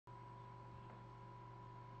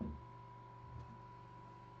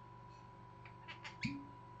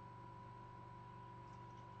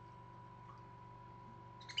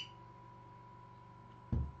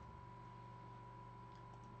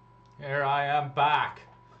am back.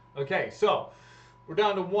 Okay, so we're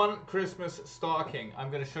down to one Christmas stocking.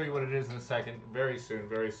 I'm going to show you what it is in a second, very soon.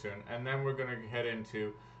 And then we're going to head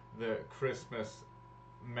into the Christmas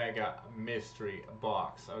mega mystery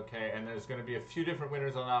box. Okay, and there's going to be a few different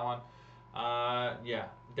winners on that one. Yeah,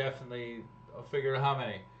 definitely. I'll figure out how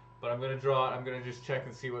many. But I'm going to draw it. I'm going to just check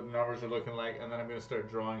and see what the numbers are looking like, and then I'm going to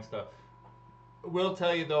start drawing stuff. I will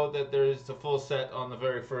tell you, though, that there is a full set on the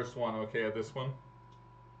very first one, okay, of this one.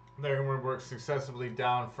 They're going to work successively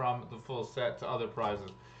down from the full set to other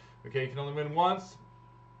prizes. Okay, you can only win once.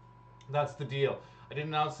 That's the deal. I didn't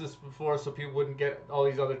announce this before so people wouldn't get all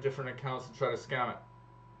these other different accounts and try to scam it.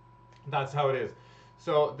 That's how it is.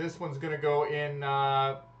 So this one's going to go in...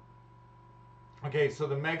 okay, so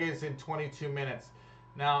the mega is in 22 minutes.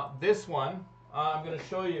 Now, this one, I'm going to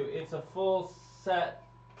show you. It's a full set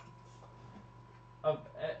of...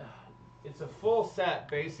 it's a full set,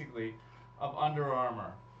 basically, of Under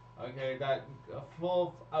Armour. Okay, that a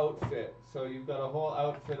full outfit. So you've got a whole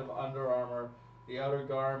outfit of Under Armour. The outer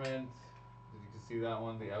garment. You can see that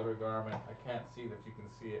one, the outer garment. I can't see it if you can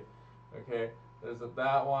see it. Okay, there's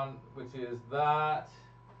that one, which is that.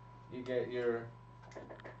 You get your...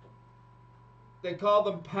 They call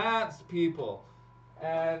them pants, people.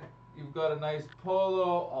 And you've got a nice polo,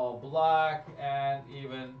 all black, and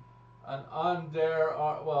even an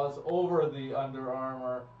well, it's over the Under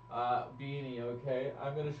Armour beanie, okay?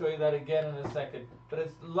 I'm going to show you that again in a second. But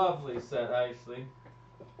it's lovely set, actually.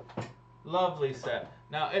 Lovely set.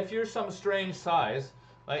 Now, if you're some strange size,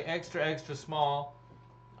 like extra small,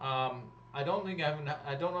 I don't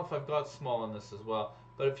know if I've got small in this as well.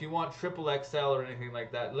 But if you want triple XL or anything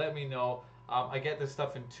like that, let me know. I get this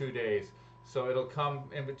stuff in 2 days. So it'll come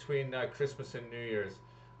in between Christmas and New Year's.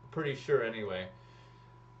 I'm pretty sure anyway.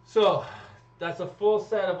 So that's a full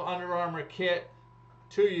set of Under Armour kit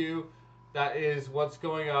to you. That is what's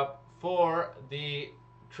going up for the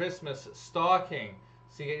Christmas stocking.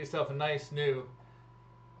 So you get yourself a nice new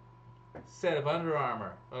set of Under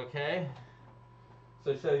Armour. Okay?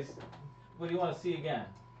 So what do you want to see again?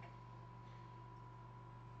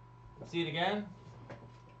 See it again?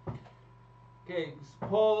 Okay,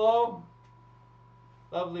 polo.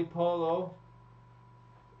 Lovely polo.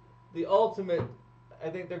 The ultimate, I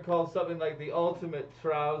think they're called something like the ultimate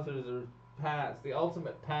trousers or pants. The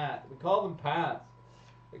ultimate pant. We call them pants.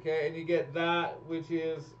 Okay, and you get that, which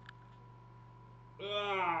is...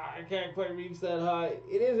 I can't quite reach that high.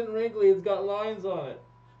 It isn't wrinkly. It's got lines on it.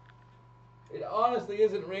 It honestly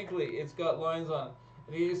isn't wrinkly. It's got lines on it.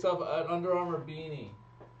 And you get yourself an Under Armour beanie.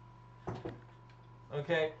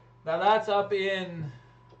 Okay, now that's up in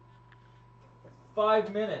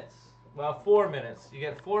 5 minutes. Well, 4 minutes. You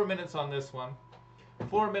get 4 minutes on this one.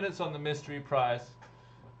 4 minutes on the mystery prize.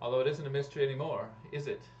 Although it isn't a mystery anymore, is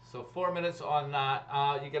it? So 4 minutes on that.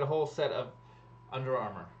 You get a whole set of Under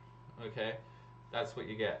Armour. Okay, that's what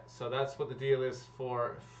you get. So that's what the deal is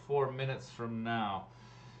for 4 minutes from now.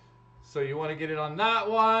 So you want to get it on that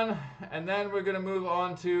one, and then we're going to move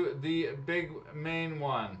on to the big main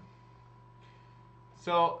one.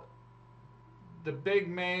 So the big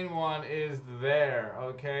main one is there,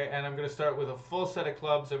 okay? And I'm going to start with a full set of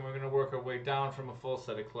clubs, and we're going to work our way down from a full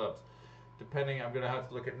set of clubs. Depending, I'm going to have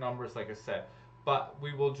to look at numbers, like I said. But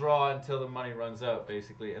we will draw until the money runs out,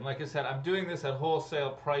 basically. And like I said, I'm doing this at wholesale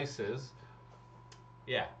prices.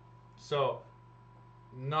 Yeah. So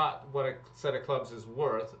not what a set of clubs is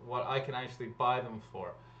worth, what I can actually buy them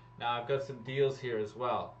for. Now, I've got some deals here as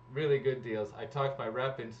well. Really good deals. I talked my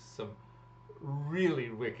rep into some really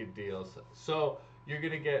wicked deals. So you're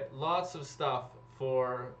going to get lots of stuff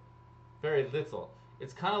for very little.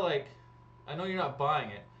 It's kind of like, I know you're not buying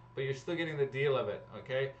it, but you're still getting the deal of it,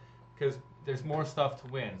 okay? Because there's more stuff to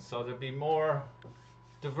win. So there'll be more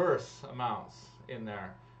diverse amounts in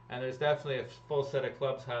there. And there's definitely a full set of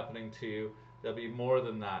clubs happening to you. There'll be more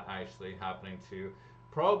than that actually happening to you.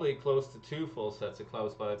 Probably close to 2 full sets of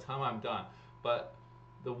clubs by the time I'm done. But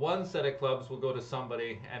the one set of clubs will go to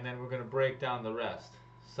somebody, and then we're going to break down the rest.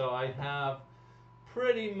 So I have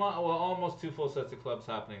pretty much, well, almost 2 full sets of clubs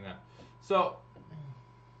happening there. So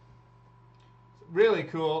really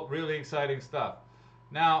cool, really exciting stuff.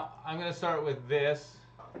 Now I'm going to start with this.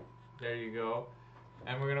 There you go.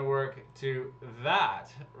 And we're going to work to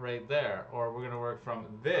that right there. Or we're going to work from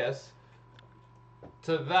this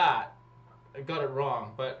to that. I got it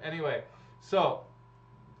wrong, but anyway. So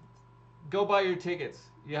go buy your tickets.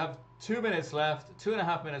 You have 2 minutes left,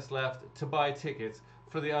 2.5 minutes left to buy tickets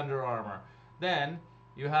for the Under Armour. Then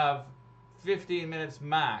you have 15 minutes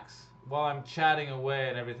max while I'm chatting away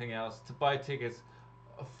and everything else to buy tickets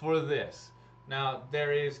for this. Now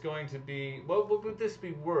there is going to be, what would this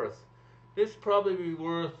be worth? This probably be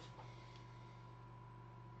worth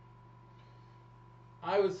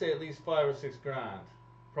would say at least 5 or 6 grand.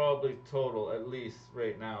 Probably total, at least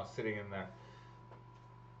right now, sitting in there.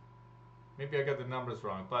 Maybe I got the numbers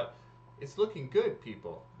wrong, but it's looking good,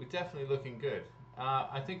 people. We're definitely looking good.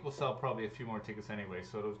 I think we'll sell probably a few more tickets anyway,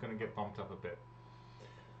 so it was going to get bumped up a bit.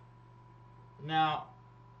 Now,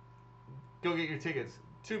 go get your tickets.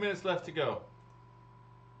 2 minutes left to go.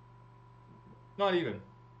 Not even.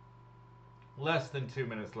 Less than 2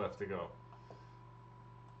 minutes left to go.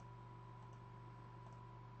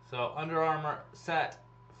 So, Under Armour set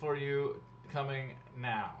for you coming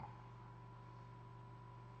now.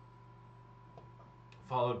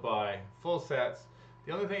 Followed by full sets.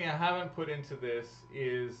 The only thing I haven't put into this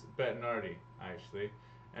is Bettinardi, actually,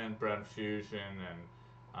 and Brand Fusion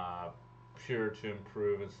and Pure to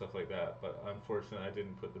Improve and stuff like that. But unfortunately, I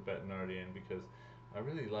didn't put the Bettinardi in because I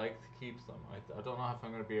really like to keep them. I don't know if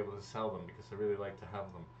I'm going to be able to sell them because I really like to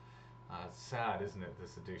have them. It's sad, isn't it,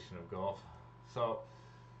 this edition of golf? So,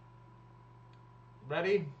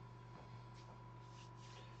 ready?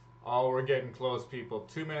 Oh, we're getting close, people.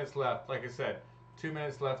 2 minutes left. Like I said, 2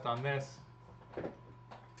 minutes left on this.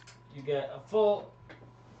 You get a full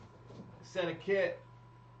set of kit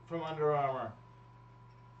from Under Armour.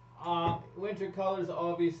 Winter colors,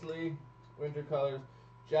 obviously. Winter colors.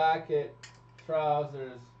 Jacket,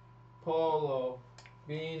 trousers, polo,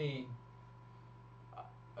 beanie.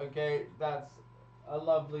 Okay, that's a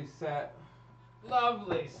lovely set.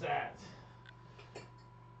 Lovely set.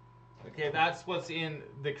 Okay, that's what's in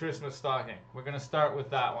the Christmas stocking. We're going to start with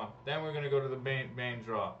that one. Then we're going to go to the main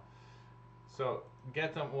draw. So,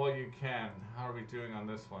 get them while you can. How are we doing on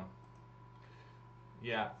this one?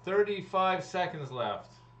 Yeah, 35 seconds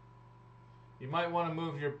left. You might want to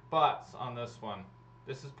move your butts on this one.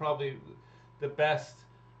 This is probably the best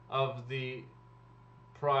of the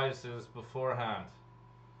prizes beforehand.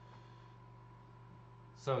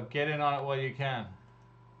 So, get in on it while you can.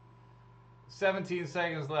 17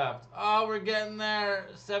 seconds left. Oh, we're getting there.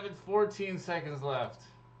 14 seconds left.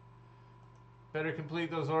 Better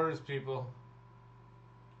complete those orders, people.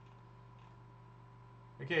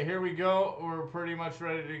 Okay, here we go. We're pretty much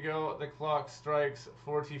ready to go. The clock strikes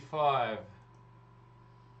 45.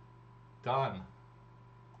 Done.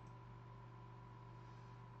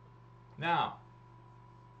 Now,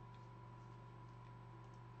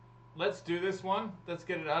 let's do this one. Let's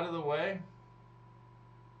get it out of the way.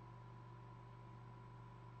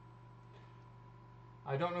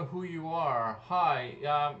 I don't know who you are. Hi.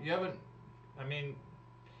 You haven't, I mean,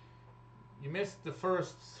 you missed the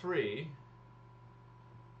first 3,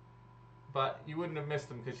 but you wouldn't have missed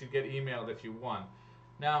them because you'd get emailed if you won.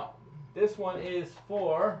 Now, this one is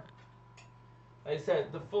for, like I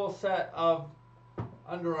said, the full set of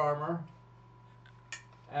Under Armour.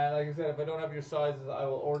 And like I said, if I don't have your sizes, I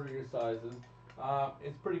will order your sizes.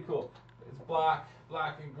 It's pretty cool. It's black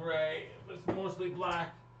and gray. It's mostly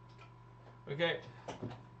black. Okay,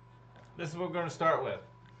 this is what we're going to start with.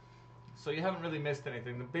 So you haven't really missed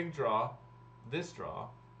anything. The big draw, this draw,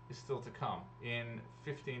 is still to come. In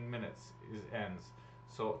 15 minutes it ends.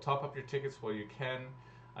 So top up your tickets while you can.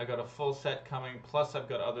 I got a full set coming, plus I've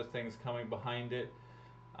got other things coming behind it.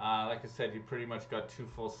 Like I said, you pretty much got 2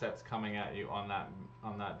 full sets coming at you on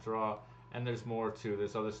that draw, and there's more too.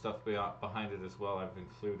 There's other stuff behind it as well I've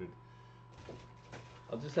included.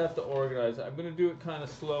 I'll just have to organize it. I'm going to do it kind of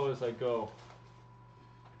slow as I go.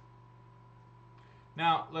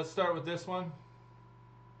 Now, let's start with this one.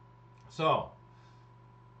 So,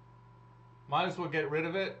 might as well get rid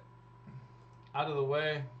of it, out of the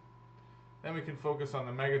way. Then we can focus on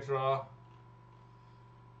the mega draw.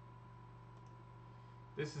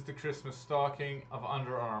 This is the Christmas stocking of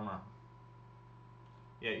Under Armour.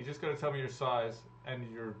 Yeah, you just got to tell me your size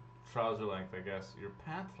and your trouser length, I guess. Your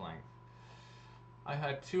pant length. I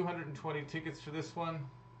had 220 tickets for this one.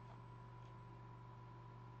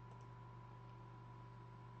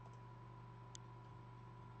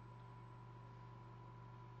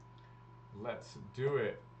 Let's do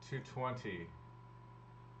it. 220.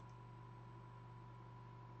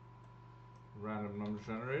 Random number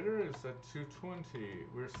generator is at 220.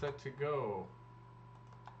 We're set to go.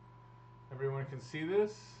 Everyone can see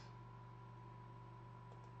this?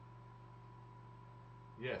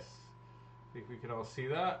 Yes. I think we can all see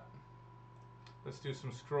that. Let's do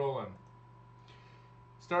some scrolling.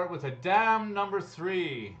 Start with a dam number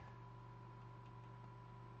 3.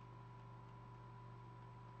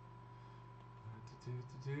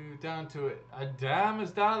 Down to it. A dam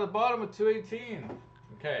is down at the bottom with 218.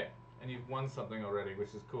 Okay, and you've won something already, which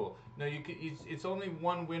is cool. Now you can. It's only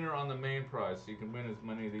one winner on the main prize, so you can win as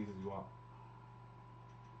many of these as you want.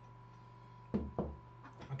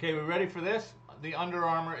 Okay, we ready for this? The Under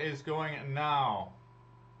Armour is going now.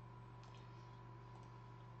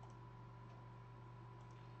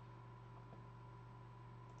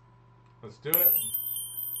 Let's do it.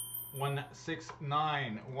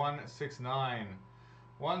 169. 169.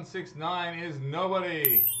 169 is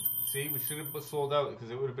nobody. See, we should have sold out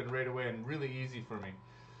because it would have been right away and really easy for me.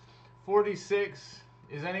 46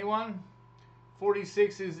 is anyone?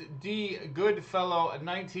 46 is D. Goodfellow,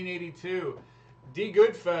 1982. D.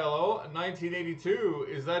 Goodfellow, 1982.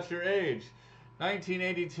 Is that your age?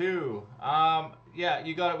 1982. Yeah,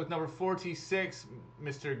 you got it with number 46,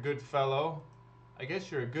 Mr. Goodfellow. I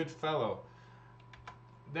guess you're a good fellow.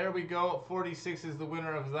 There we go. 46 is the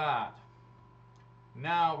winner of that.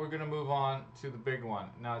 Now we're going to move on to the big one.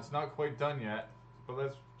 Now it's not quite done yet, but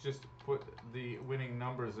let's just put the winning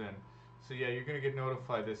numbers in. So yeah, you're going to get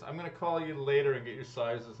notified this. I'm going to call you later and get your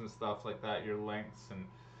sizes and stuff like that, your lengths and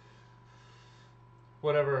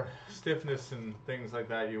whatever stiffness and things like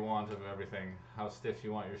that you want of everything. How stiff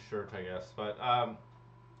you want your shirt, I guess. But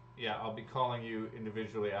yeah, I'll be calling you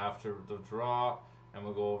individually after the draw, and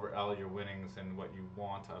we'll go over all your winnings and what you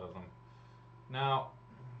want out of them. Now,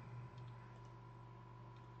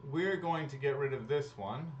 we're going to get rid of this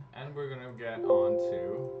one, and we're going to get on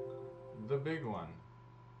to the big one.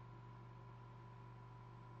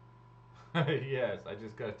 Yes, I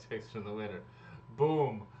just got a text from the winner.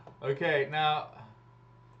 Boom. Okay, now,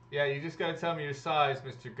 yeah, you just got to tell me your size,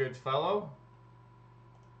 Mr. Goodfellow.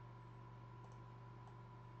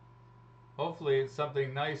 Hopefully it's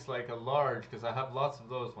something nice like a large, because I have lots of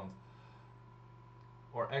those ones.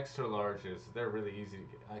 Or extra larges. They're really easy to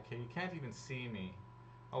get. Okay, you can't even see me.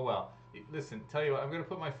 Oh well. Listen, tell you what, I'm going to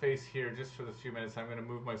put my face here just for the few minutes. I'm going to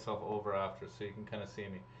move myself over after so you can kind of see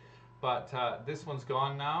me. But this one's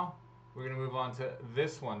gone now. We're going to move on to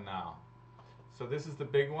this one now. So this is the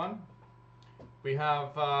big one. We have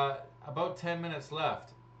about 10 minutes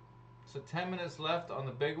left. So 10 minutes left on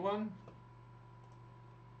the big one.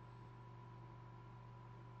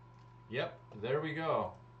 Yep, there we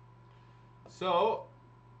go. So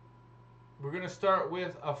we're going to start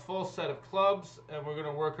with a full set of clubs, and we're going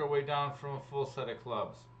to work our way down from a full set of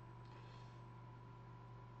clubs.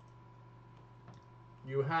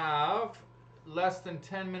 You have less than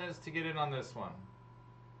 10 minutes to get in on this one.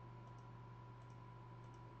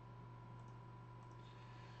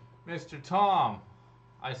 Mr. Tom,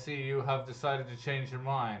 I see you have decided to change your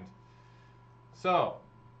mind. So,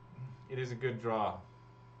 it is a good draw.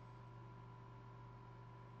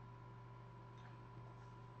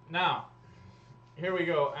 Now, here we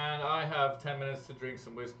go, and I have 10 minutes to drink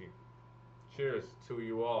some whiskey. Cheers to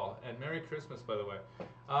you all, and Merry Christmas, by the way.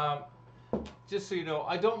 Just so you know,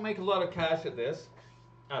 I don't make a lot of cash at this,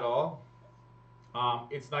 at all.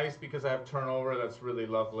 It's nice because I have turnover, that's really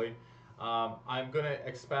lovely. I'm going to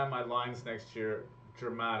expand my lines next year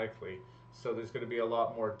dramatically, so there's going to be a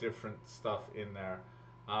lot more different stuff in there.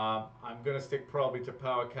 I'm going to stick probably to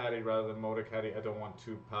Power Caddy rather than Motor Caddy. I don't want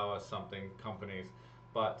two Power something companies,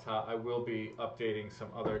 but I will be updating some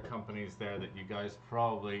other companies there that you guys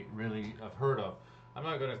probably really have heard of. I'm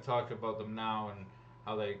not going to talk about them now and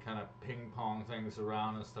how they kind of ping pong things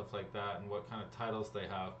around and stuff like that and what kind of titles they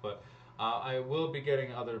have, but I will be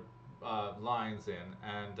getting other lines in,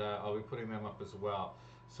 and I'll be putting them up as well.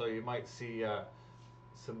 So you might see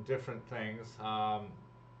some different things.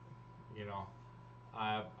 You know,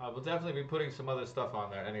 I will definitely be putting some other stuff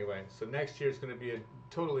on there anyway. So next year is going to be a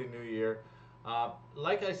totally new year.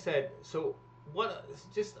 Like I said, so what?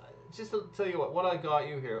 Just to tell you what I got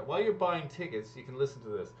you here. While you're buying tickets, you can listen to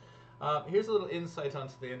this. Here's a little insight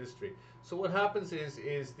onto the industry. So what happens is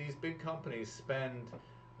these big companies spend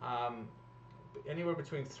anywhere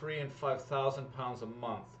between £3,000 and £5,000 a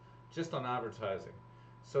month just on advertising.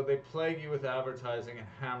 So they plague you with advertising and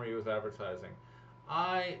hammer you with advertising.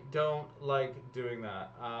 I don't like doing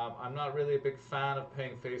that. I'm not really a big fan of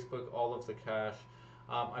paying Facebook all of the cash.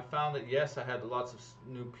 I found that yes, I had lots of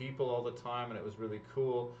new people all the time, and it was really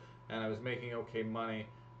cool, and I was making okay money,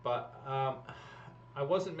 but I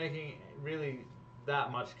wasn't making really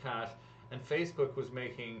that much cash, and Facebook was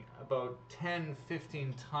making about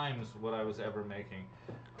 10-15 times what I was ever making.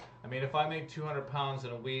 I mean, if I made £200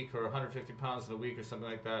 in a week or £150 in a week or something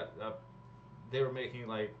like that, they were making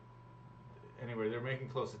like anyway, they were making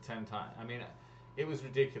close to 10 times. I mean, it was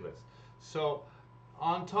ridiculous. So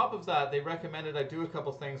on top of that, they recommended I do a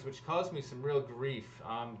couple things which caused me some real grief.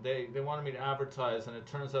 They wanted me to advertise, and it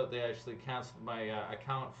turns out they actually canceled my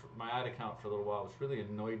my ad account for a little while, which really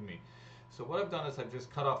annoyed me. So what I've done is I've just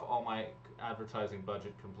cut off all my advertising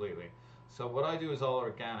budget completely. So what I do is all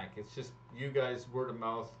organic. It's just you guys word of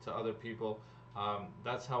mouth to other people.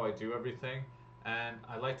 That's how I do everything, and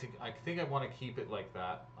I think I want to keep it like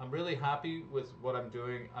that. I'm really happy with what I'm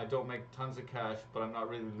doing. I don't make tons of cash, but I'm not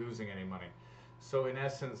really losing any money. So in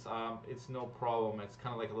essence, it's no problem. It's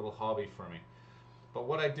kind of like a little hobby for me. But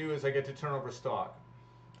what I do is I get to turn over stock.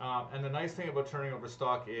 And the nice thing about turning over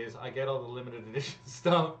stock is I get all the limited edition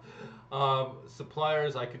stuff.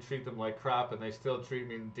 Suppliers, I could treat them like crap and they still treat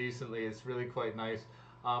me decently. It's really quite nice.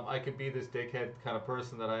 I could be this dickhead kind of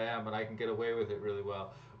person that I am, and I can get away with it really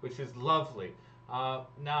well, which is lovely.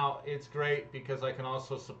 Now, it's great because I can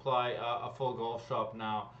also supply a full golf shop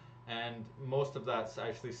now, and most of that's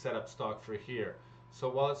actually set up stock for here. So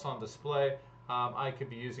while it's on display, I could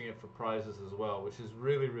be using it for prizes as well, which is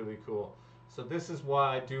really, really cool. So this is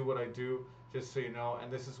why I do what I do, just so you know,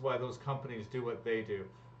 and this is why those companies do what they do.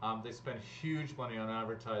 They spend huge money on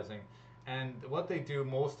advertising, and what they do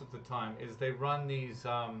most of the time is they run these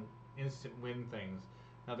instant win things.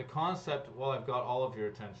 Now the concept, while I've got all of your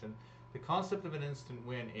attention, the concept of an instant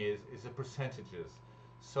win is the percentages.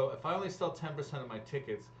 So if I only sell 10% of my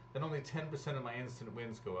tickets, then only 10% of my instant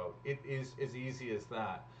wins go out. It is as easy as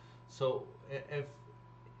that. So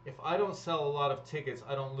if I don't sell a lot of tickets,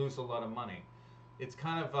 I don't lose a lot of money. It's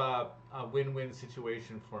kind of a win-win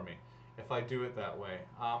situation for me if I do it that way.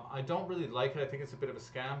 I don't really like it. I think it's a bit of a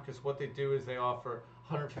scam because what they do is they offer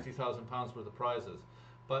 £150,000 worth of prizes,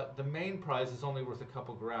 but the main prize is only worth a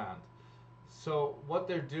couple grand. So what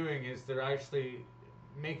they're doing is they're actually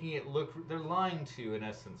making it look, they're lying to you in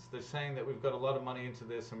essence. They're saying that we've got a lot of money into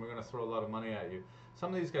this and we're going to throw a lot of money at you.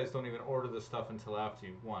 Some of these guys don't even order the stuff until after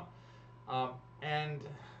you've won. And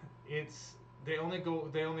it's they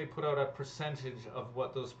only put out a percentage of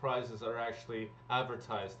what those prizes are actually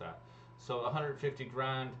advertised at. So 150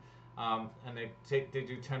 grand, and they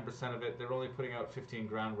do 10% of it. They're only putting out 15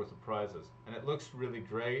 grand worth of prizes, and it looks really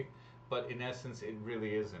great, but in essence, it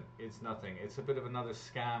really isn't. It's nothing. It's a bit of another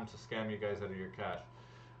scam to scam you guys out of your cash.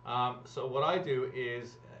 So what I do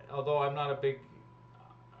is, although I'm not a big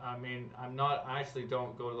I actually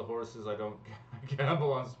don't go to the horses. I don't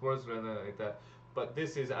gamble on sports or anything like that. But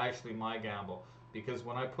this is actually my gamble because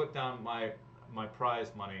when I put down my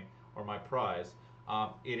prize money or my prize,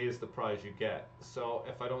 it is the prize you get. So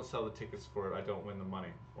if I don't sell the tickets for it, I don't win the money.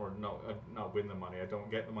 Or no, not win the money. I don't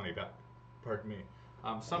get the money back. Pardon me.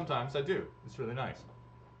 Sometimes I do. It's really nice.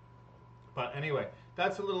 But anyway,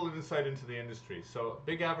 that's a little insight into the industry. So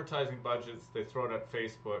big advertising budgets, they throw it at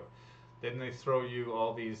Facebook. Then they throw you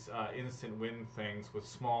all these instant win things with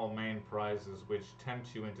small main prizes, which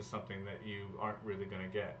tempt you into something that you aren't really going to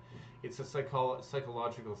get. It's a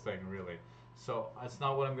psychological thing, really. So that's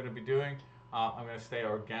not what I'm going to be doing. I'm going to stay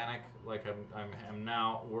organic, like I'm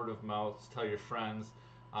now. Word of mouth. Tell your friends.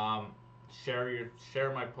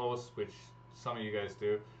 Share my posts, which some of you guys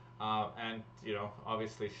do, and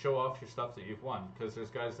obviously show off your stuff that you've won, because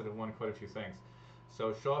there's guys that have won quite a few things.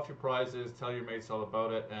 So show off your prizes, tell your mates all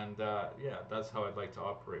about it, and yeah, that's how I'd like to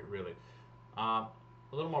operate, really. A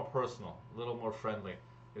little more personal, a little more friendly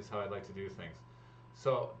is how I'd like to do things.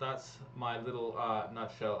 So that's my little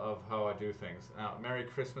nutshell of how I do things. Now, Merry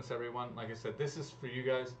Christmas, everyone. Like I said, this is for you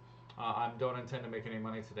guys. I don't intend to make any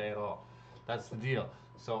money today at all. That's the deal.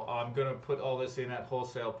 So I'm going to put all this in at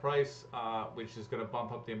wholesale price, which is going to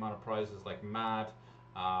bump up the amount of prizes like mad.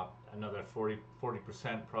 Another 40%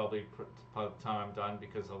 probably by the time I'm done,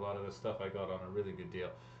 because a lot of the stuff I got on a really good deal.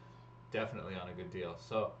 Definitely on a good deal.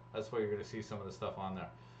 So that's why you're going to see some of the stuff on there.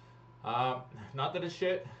 Not that it's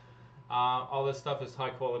shit. All this stuff is high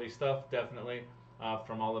quality stuff, definitely,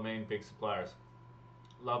 from all the main big suppliers.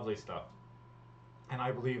 Lovely stuff. And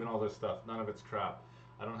I believe in all this stuff. None of it's crap.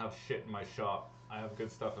 I don't have shit in my shop. I have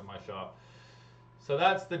good stuff in my shop. So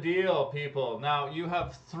that's the deal, people. Now, you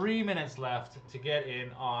have 3 minutes left to get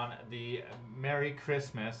in on the Merry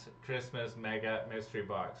Christmas Mega Mystery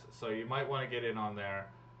Box. So you might want to get in on there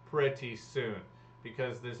pretty soon,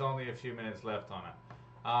 because there's only a few minutes left on it.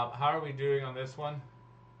 How are we doing on this one?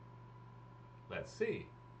 Let's see.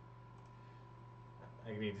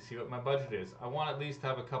 I need to see what my budget is. I want at least to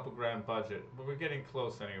have a couple grand budget, but we're getting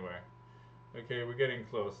close anyway. Okay, we're getting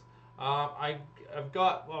close. I've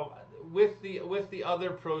got, well, with the other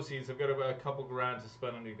proceeds, I've got about a couple grand to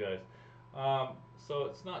spend on you guys. So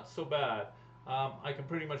it's not so bad. I can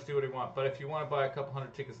pretty much do what I want. But if you want to buy a couple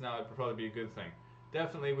hundred tickets now, it'd probably be a good thing.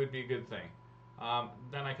 Definitely would be a good thing.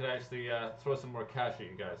 Then I could actually throw some more cash at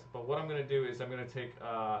you guys. But what I'm going to do is I'm going to take,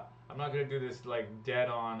 I'm not going to do this like dead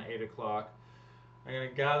on 8 o'clock. I'm going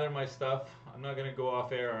to gather my stuff. I'm not going to go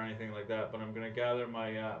off air or anything like that, but I'm going to gather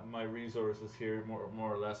my my resources here, more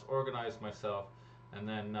or less, organize myself, and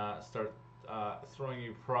then start throwing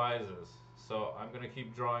you prizes. So I'm going to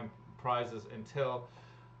keep drawing prizes until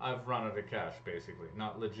I've run out of cash, basically.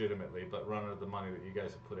 Not legitimately, but run out of the money that you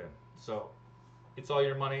guys have put in. So it's all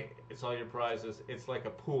your money, it's all your prizes. It's like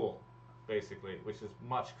a pool, basically, which is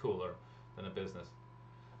much cooler than a business.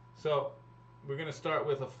 So we're going to start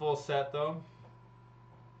with a full set though.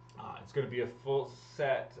 It's going to be a full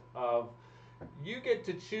set of, you get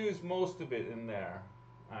to choose most of it in there,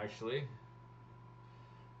 actually.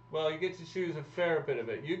 Well, you get to choose a fair bit of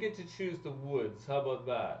it. You get to choose the woods. How about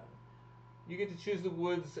that? You get to choose the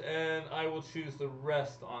woods, and I will choose the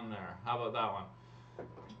rest on there. How about that one?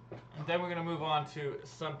 And then we're going to move on to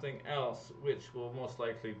something else, which will most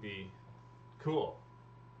likely be cool.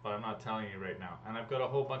 But I'm not telling you right now. And I've got a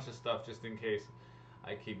whole bunch of stuff just in case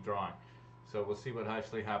I keep drawing. So we'll see what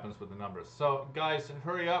actually happens with the numbers. So guys,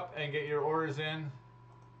 hurry up and get your orders in.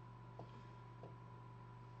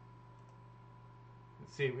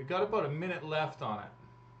 Let's see, we've got about a minute left on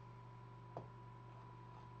it.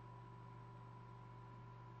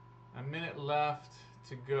 A minute left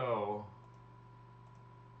to go.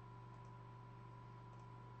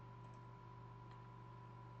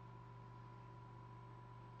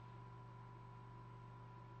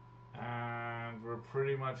 And we're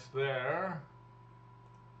pretty much there.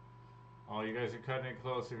 Oh, you guys are cutting it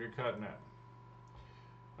close if you're cutting it.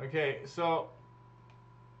 Okay, so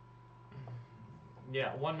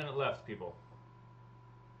yeah, 1 minute left, people.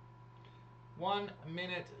 1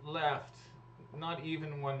 minute left. Not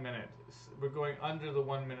even 1 minute. We're going under the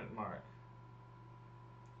 1 minute mark.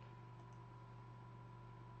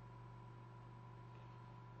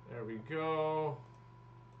 There we go.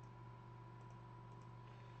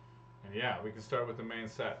 And yeah, we can start with the main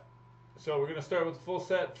set. So we're going to start with the full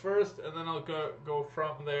set first, and then I'll go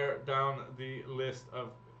from there down the list of,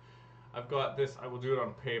 I've got this, I will do it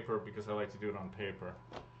on paper because I like to do it on paper.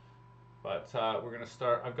 But we're going to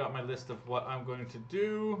start, I've got my list of what I'm going to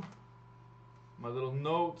do, my little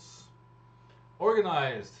notes.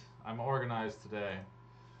 Organized. I'm organized today.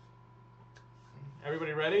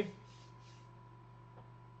 Everybody ready?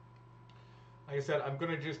 Like I said, I'm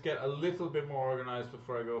going to just get a little bit more organized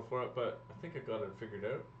before I go for it, but I think I got it figured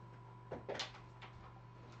out.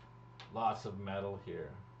 Lots of metal here.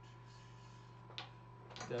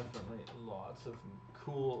 Definitely lots of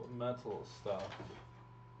cool metal stuff.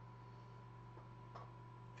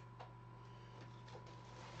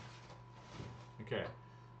 Okay,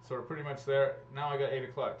 so we're pretty much there. Now I got 8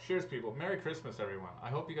 o'clock. Cheers, people. Merry Christmas, everyone. I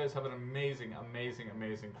hope you guys have an amazing, amazing,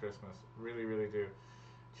 amazing Christmas. Really, really do.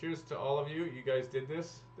 Cheers to all of you. You guys did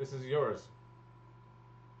this. This is yours.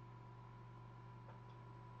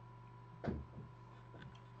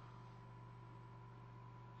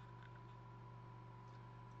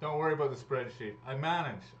 Don't worry about the spreadsheet. I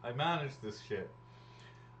manage this shit.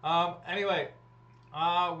 Anyway,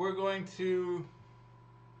 we're going to,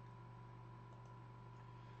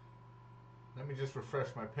 let me just refresh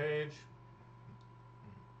my page.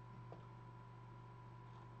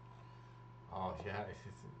 Oh yeah,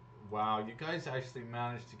 wow, you guys actually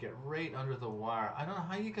managed to get right under the wire. I don't know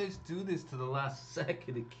how you guys do this to the last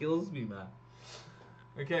second. It kills me, man.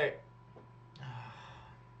 Okay.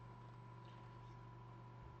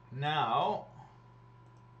 Now,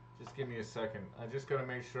 just give me a second. I just gotta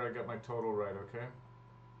make sure I got my total right,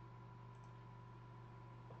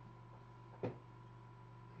 okay?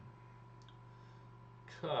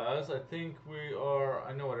 Because I think we are,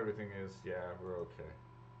 I know what everything is. Yeah, we're okay.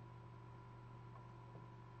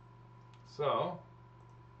 So,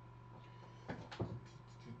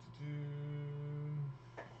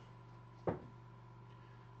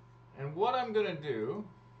 and what I'm gonna do,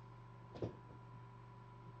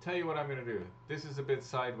 tell you what I'm gonna do. This is a bit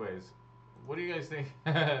sideways. What do you guys think?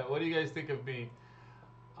 What do you guys think of me?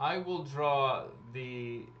 I will draw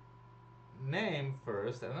the name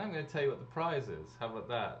first, and then I'm gonna tell you what the prize is. How about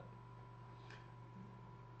that?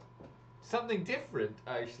 Something different,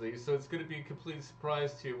 actually. So it's gonna be a complete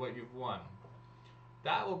surprise to you what you've won.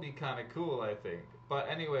 That will be kind of cool, I think. But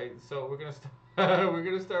anyway, so we're gonna we're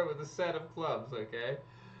gonna start with a set of clubs, okay?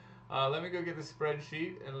 Let me go get the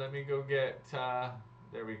spreadsheet, and let me go get.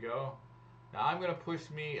 There we go. Now I'm going to push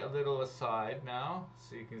me a little aside now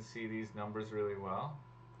so you can see these numbers really well.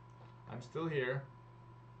 I'm still here.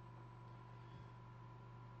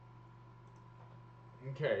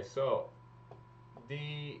 Okay, so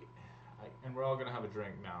and we're all going to have a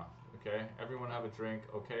drink now, okay? Everyone have a drink.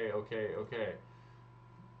 Okay, okay, okay.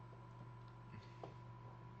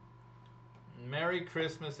 Merry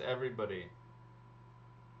Christmas, everybody.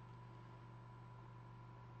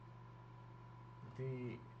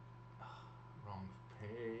 Wrong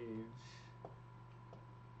page.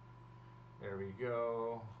 There we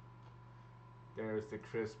go. There's the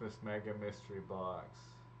Christmas Mega Mystery Box.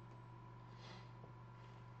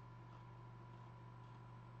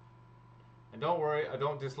 And don't worry, I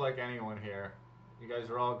don't dislike anyone here. You guys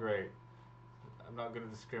are all great. I'm not going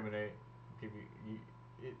to discriminate. give you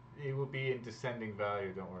it will be in descending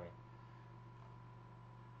value. Don't worry.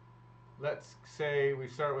 Let's say we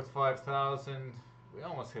start with 5,000. We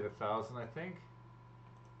almost hit 1,000, I think.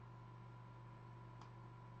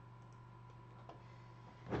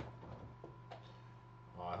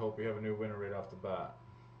 Oh, I hope we have a new winner right off the bat.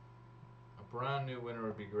 A brand new winner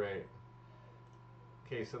would be great.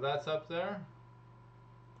 Okay, so that's up there.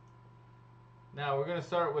 Now we're going to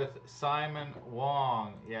start with Simon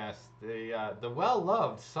Wong. Yes, the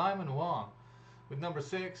well-loved Simon Wong with number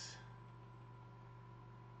 6.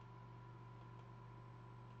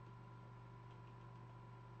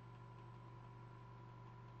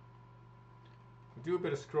 We do a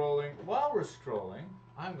bit of scrolling. While we're scrolling,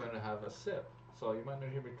 I'm going to have a sip. So you might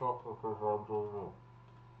not hear me talk because I'm doing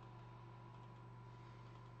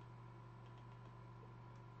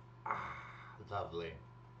it. Lovely.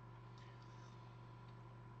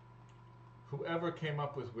 Whoever came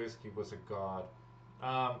up with whiskey was a god.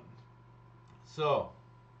 So,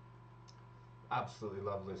 absolutely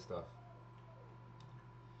lovely stuff.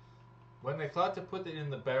 When they thought to put it in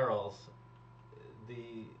the barrels,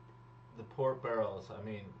 the port barrels, I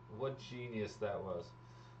mean, what genius that was.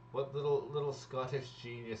 What little Scottish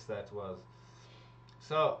genius that was.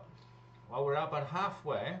 So, while we're about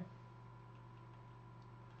halfway,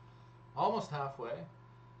 almost halfway,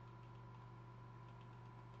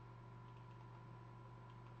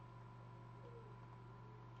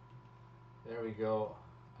 there we go.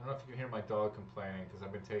 I don't know if you can hear my dog complaining because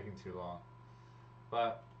I've been taking too long.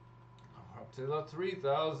 But I'm up to the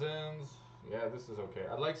 3,000s. Yeah, this is okay.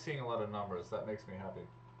 I like seeing a lot of numbers. That makes me happy.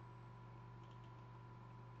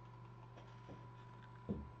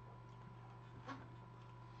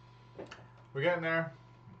 We're getting there.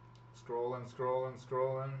 Scrolling, scrolling,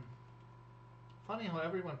 scrolling. Funny how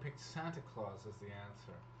everyone picked Santa Claus as the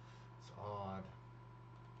answer. It's odd.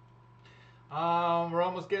 We're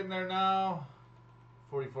almost getting there now.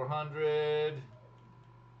 4,400.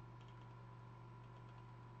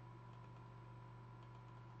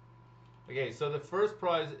 Okay, so the first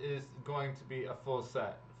prize is going to be a full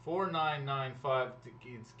set. 4,995 to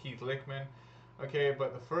Keith Lickman. Okay,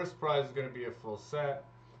 but the first prize is going to be a full set.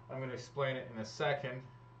 I'm going to explain it in a second.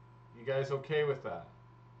 You guys okay with that?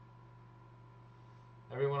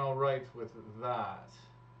 Everyone all right with that?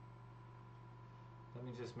 Let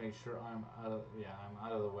me just make sure I'm out of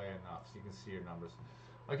the way enough so you can see your numbers.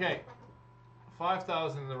 Okay,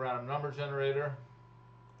 5,000 in the random number generator.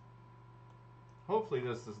 Hopefully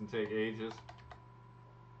this doesn't take ages.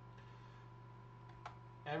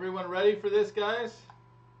 Everyone ready for this, guys?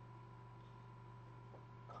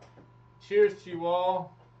 Cheers to you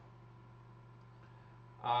all.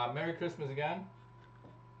 Merry Christmas again.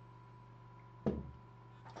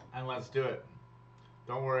 And let's do it.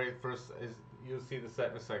 Don't worry, you'll see the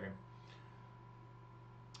set in a second.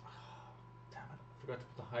 Damn it, I forgot to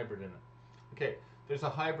put the hybrid in it. Okay, there's a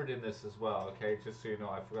hybrid in this as well, okay? Just so you know,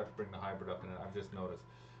 I forgot to bring the hybrid up in it, I've just noticed.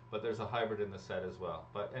 But there's a hybrid in the set as well.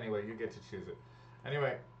 But anyway, you get to choose it.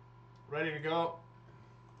 Anyway, ready to go?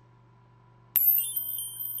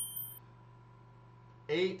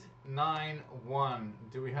 891.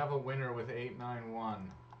 Do we have a winner with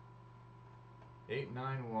 891?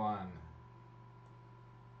 891.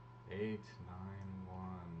 891.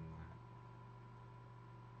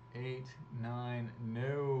 89.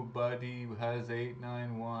 Nobody has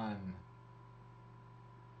 891.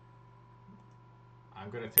 I'm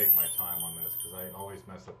going to take my time on this because I always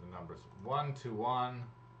mess up the numbers. 121.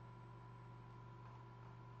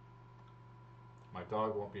 My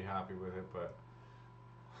dog won't be happy with it, but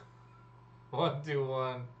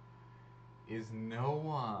 121 is no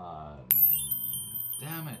one.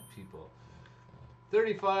 Damn it, people.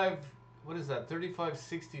 35, what is that?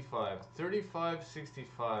 3565.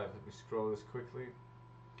 3565. Let me scroll this quickly.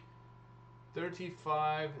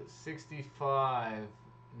 3565.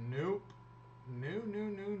 Nope. No.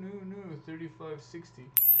 3560.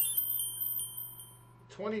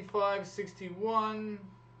 2561.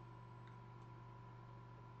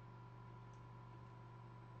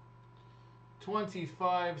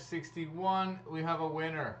 2561. We have a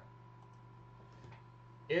winner.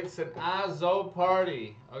 It's an Azo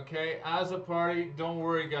party. Okay, Azo party. Don't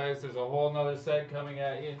worry, guys. There's a whole nother set coming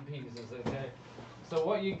at you in pieces. Okay. So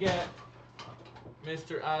what you get,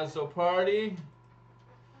 Mr. Azo party.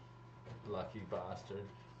 Lucky bastard.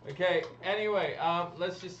 Okay. Anyway,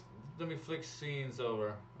 let me flick scenes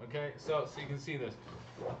over. Okay. So you can see this.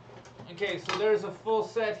 Okay. So there's a full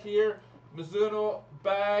set here. Mizuno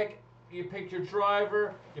bag. You pick your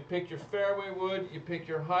driver, you pick your fairway wood, you pick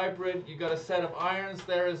your hybrid, you got a set of irons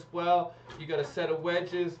there as well, you got a set of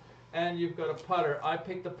wedges, and you've got a putter. I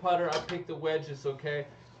pick the putter, I pick the wedges, okay?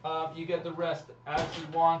 You get the rest as you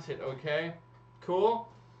want it, okay? Cool?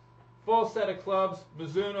 Full set of clubs,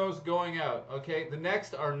 Mizuno's going out, okay? The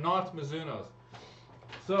next are not Mizuno's.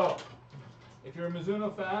 So, if you're a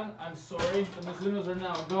Mizuno fan, I'm sorry, the Mizuno's are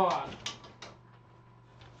now gone.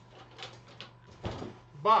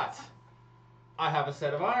 But, I have a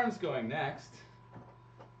set of irons going next.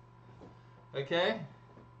 Okay?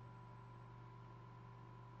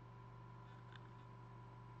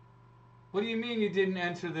 What do you mean you didn't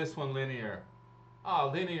enter this one linear? Oh,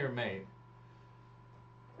 linear, mate.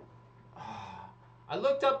 I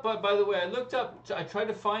looked up, by the way, I tried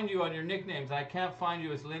to find you on your nicknames, and I can't find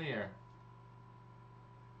you as linear.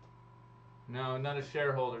 No, not a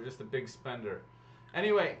shareholder, just a big spender.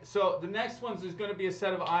 Anyway, so the next one's is going to be a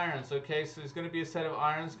set of irons, okay? So there's going to be a set of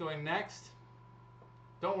irons going next.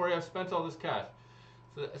 Don't worry, I've spent all this cash.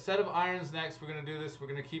 So a set of irons next, we're going to do this. We're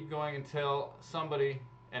going to keep going until somebody,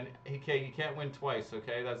 and okay, you can't win twice,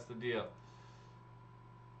 okay? That's the deal.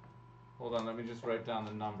 Hold on, let me just write down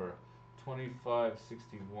the number.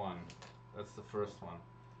 2561. That's the first one.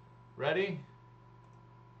 Ready?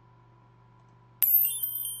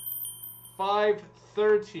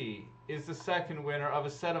 530 is the second winner of a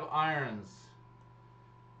set of irons.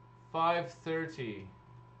 530.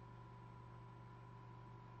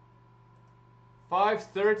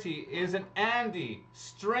 530 is an Andy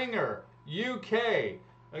Stringer, UK.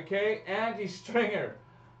 Okay, Andy Stringer.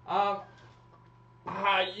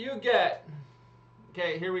 You get.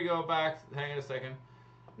 Okay, here we go back. Hang on a second.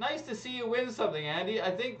 Nice to see you win something, Andy. I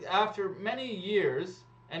think after many years,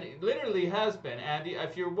 and it literally has been, Andy,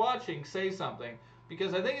 if you're watching, say something.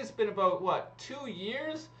 Because I think it's been about, what, 2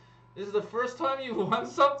 years? This is the first time you've won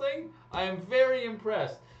something? I am very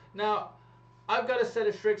impressed. Now, I've got a set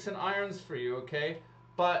of Srixon irons for you, okay?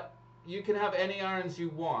 But you can have any irons you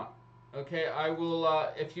want. Okay, I will,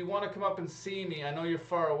 if you want to come up and see me, I know you're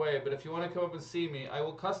far away, but if you want to come up and see me, I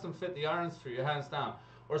will custom fit the irons for you, hands down.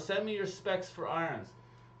 Or send me your specs for irons.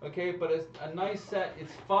 Okay, but it's a nice set.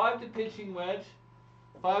 It's 5 to pitching wedge.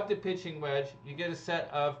 5 to pitching wedge. You get a set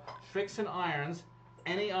of Srixon irons.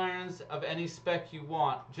 Any irons of any spec you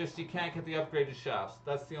want. Just you can't get the upgraded shafts.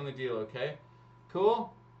 That's the only deal, okay?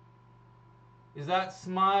 Cool? Is that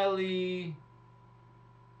Smiley?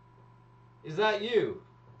 Is that you?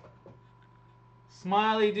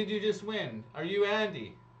 Smiley, did you just win? Are you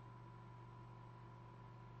Andy?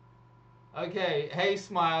 Okay, hey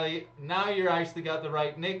Smiley, now you're actually got the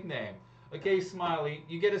right nickname. Okay, Smiley,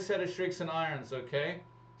 you get a set of Srixon irons, okay?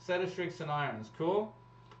 Set of Srixon irons, cool?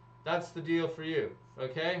 That's the deal for you,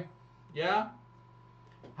 okay? Yeah?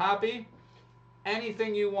 Happy?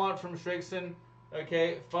 Anything you want from Srixon,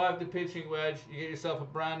 okay? 5 to pitching wedge, you get yourself a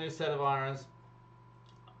brand new set of irons.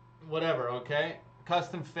 Whatever, okay?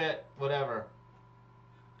 Custom fit, whatever.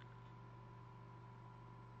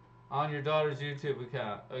 On your daughter's YouTube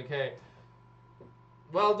account. Okay.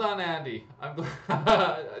 Well done, Andy. I'm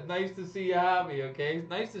glad. Nice to see you happy, okay?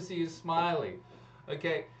 Nice to see you smiley.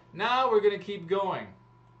 Okay, now we're going to keep going.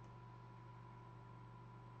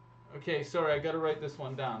 Okay, sorry, I got to write this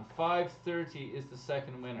one down. 530 is the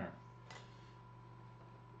second winner.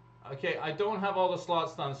 Okay, I don't have all the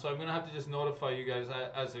slots done, so I'm going to have to just notify you guys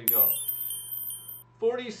as we go.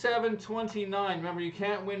 4729. Remember, you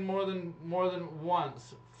can't win more than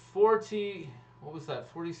once. 40, what was that?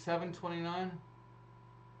 4729?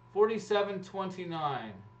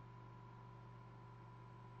 4729.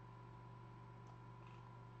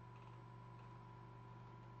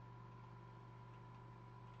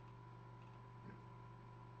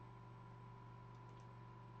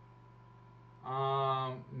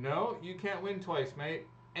 No, you can't win twice, mate.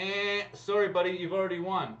 Sorry, buddy, you've already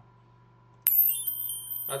won.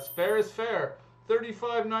 That's fair as fair.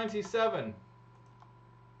 35.97.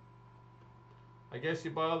 I guess you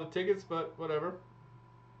buy all the tickets, but whatever.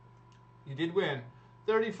 You did win.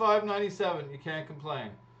 35.97. You can't complain.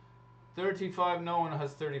 35. No one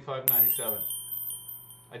has 35.97.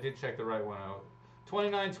 I did check the right one out.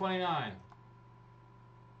 29.29.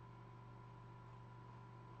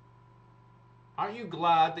 Aren't you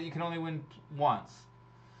glad that you can only win once?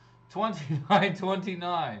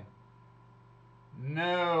 29.29.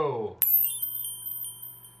 No.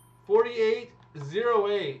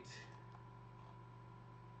 48.08.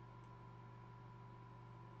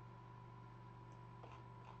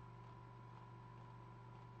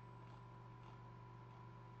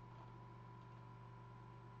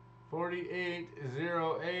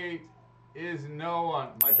 $48.08 is no one.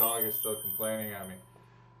 My dog is still complaining at me.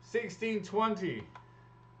 16.20.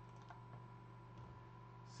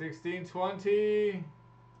 16.20.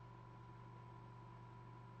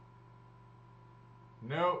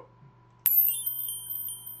 No.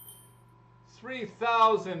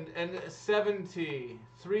 3,070.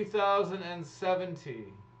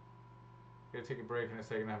 3,070. Gotta take a break in a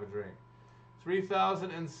second and have a drink.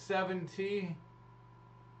 3,070.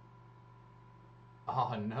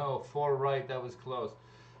 Oh no, 4 right, that was close.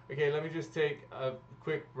 Okay, let me just take a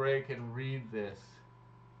quick break and read this.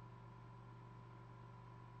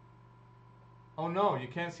 Oh no, you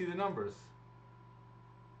can't see the numbers.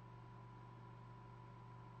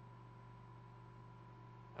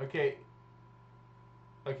 Okay.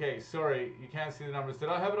 Okay, sorry, you can't see the numbers. Did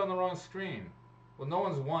I have it on the wrong screen? Well, no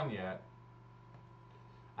one's won yet.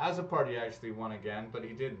 As a party actually won again, but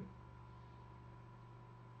he didn't.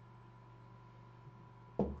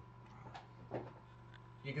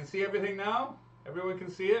 You can see everything now? Everyone can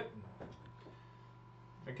see it?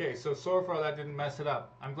 Okay, so far that didn't mess it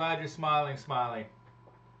up. I'm glad you're smiling, Smiley.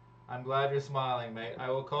 I'm glad you're smiling, mate. I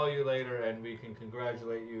will call you later and we can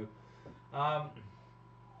congratulate you.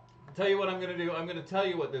 Tell you what I'm going to do. I'm going to tell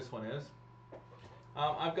you what this one is.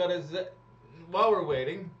 I've got a... While we're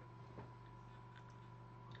waiting,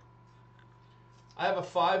 I have a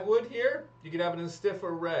 5 wood here. You can have it in stiff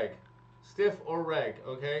or reg. Stiff or reg,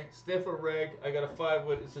 okay? Stiff or reg. I got a 5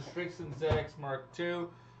 wood. It's a Strixon ZX Mark II,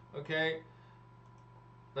 okay?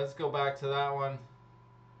 Let's go back to that one.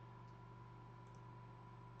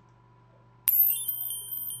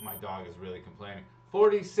 My dog is really complaining.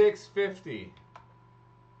 4650.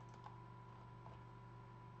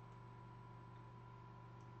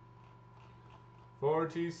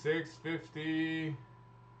 $46.50.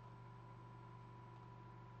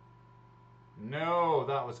 No,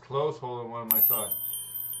 that was close holding one of my socks.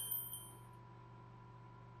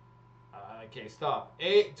 Okay, stop.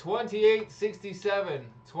 28.67.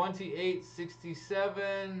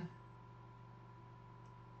 28.67.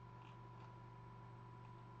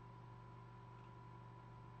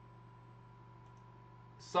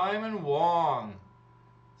 Simon Wong.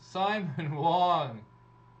 Simon Wong.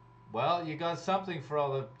 Well, you got something for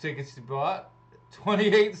all the tickets you bought.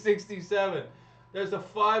 28.67. There's a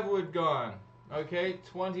 5 wood gone. Okay,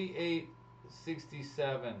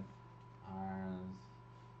 28.67. Irons,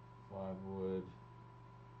 5 wood.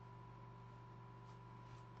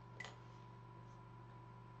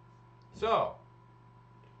 So,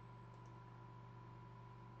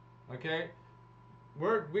 okay,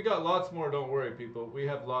 we got lots more. Don't worry, people. We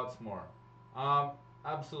have lots more.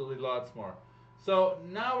 Absolutely lots more. So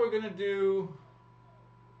now we're gonna do.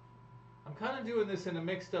 I'm kind of doing this in a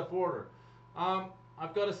mixed up order.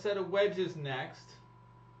 I've got a set of wedges next.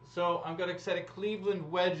 So I've got a set of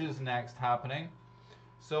Cleveland wedges next happening.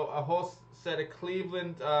 So a whole set of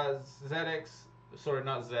Cleveland ZX, sorry,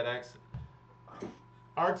 not ZX,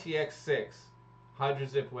 RTX 6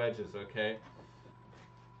 Hydro-Zip wedges, okay?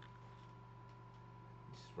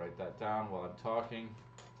 Just write that down while I'm talking.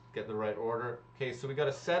 Get the right order. Okay, so we got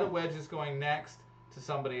a set of wedges going next to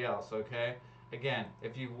somebody else, okay? Again,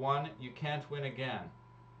 if you've won, you can't win again.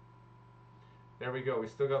 There we go. We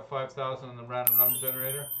still got 5,000 on the random number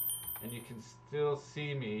generator. And you can still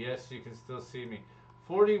see me. Yes, you can still see me.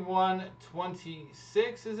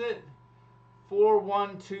 4126, is it?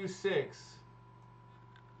 4126.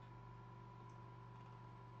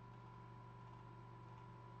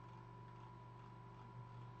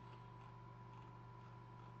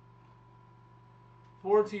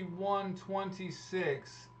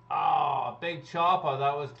 $41.26. Ah, big chopper.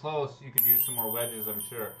 That was close. You could use some more wedges, I'm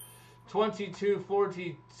sure.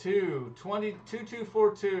 22.42.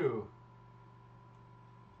 22.42.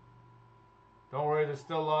 Don't worry, there's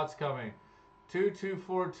still lots coming.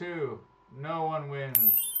 2242. No one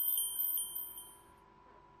wins.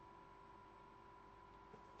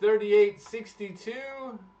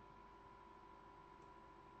 3862.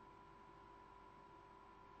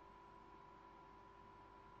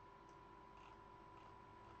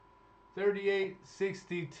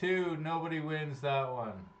 $38.62. Nobody wins that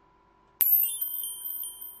one.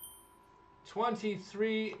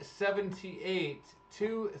 23.78.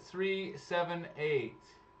 2378.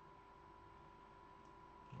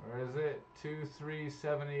 Where is it?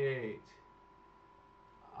 2378.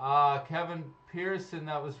 Kevin Pearson,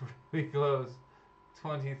 that was really close.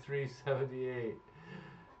 2378.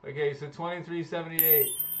 Okay, so 2378.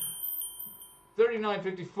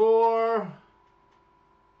 3954.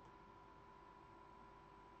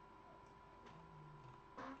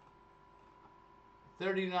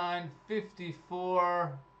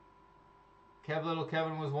 $39.54. Little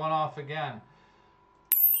Kevin was one off again.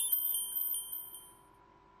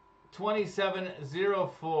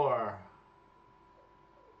 2704.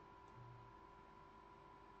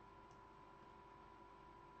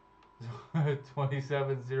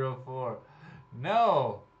 2704.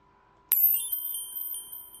 No.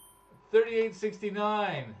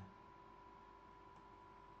 3869.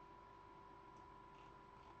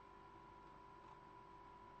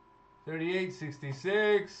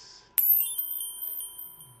 3866.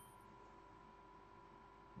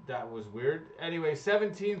 That was weird. Anyway,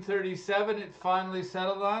 1737 it finally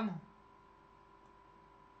settled on.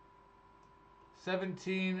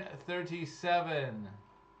 1737.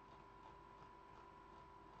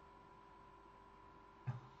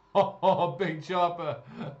 Oh, big chopper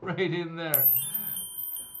right in there.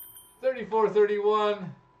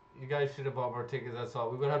 3431. You guys should have bought more tickets. That's all.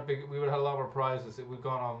 We would have had a lot more prizes if we'd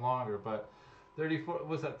gone on longer. But 34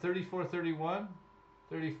 was that 3431?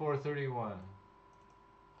 3431.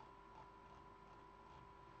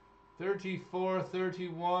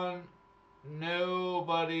 3431.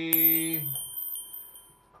 Nobody.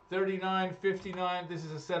 3959. This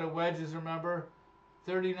is a set of wedges, remember?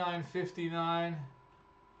 3959.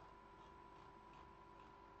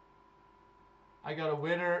 I got a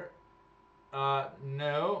winner.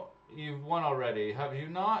 No, you've won already. Have you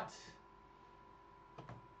not?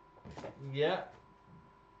 Yeah.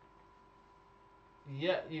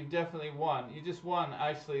 Yeah, you've definitely won. You just won,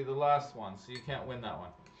 actually, the last one, so you can't win that one.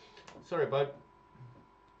 Sorry, bud.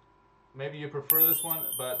 Maybe you prefer this one,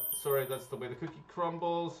 but sorry, that's the way the cookie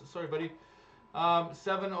crumbles. Sorry, buddy.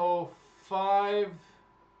 705.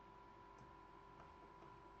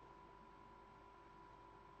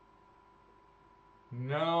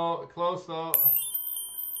 No, close though.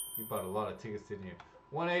 You bought a lot of tickets, didn't you?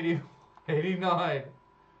 180, 89.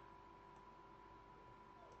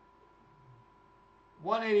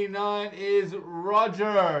 189 is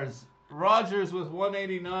Rogers. Rogers with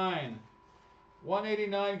 189.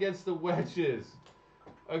 189 gets the wedges.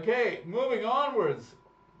 Okay, moving onwards.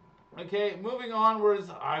 Okay, moving onwards.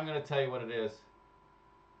 I'm going to tell you what it is.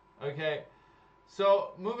 Okay,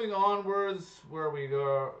 so moving onwards, where we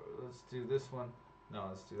go, let's do this one. No,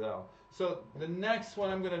 let's do that one. So the next one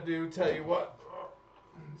I'm going to do, tell you what.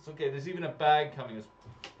 It's okay, there's even a bag coming as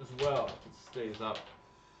well. It stays up.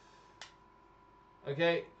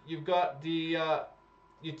 Okay, you've got the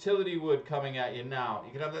utility wood coming at you now.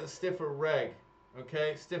 You can have that stiffer reg.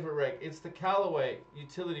 Okay, stiffer reg. It's the Callaway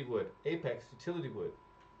utility wood, Apex utility wood.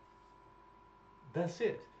 That's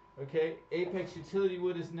it. Okay, Apex utility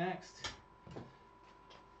wood is next.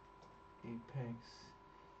 Apex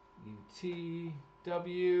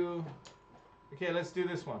UTW. Okay, let's do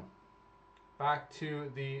this one. Back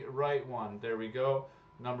to the right one. There we go.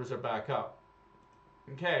 Numbers are back up.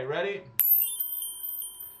 Okay, ready?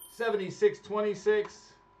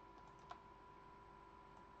 7626.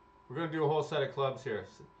 We're going to do a whole set of clubs here.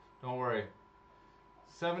 Don't worry.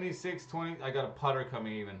 7620. I got a putter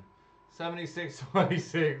coming even.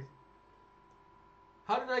 7626.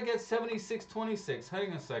 How did I get 7626?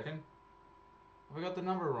 Hang on a second. Have I got the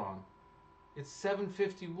number wrong? It's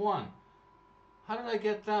 751. How did I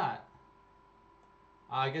get that?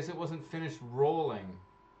 I guess it wasn't finished rolling.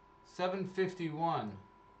 751.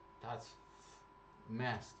 That's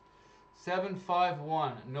messed.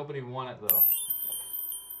 751. Nobody won it though.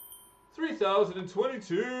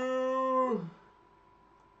 3022.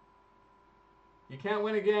 You can't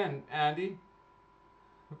win again, Andy.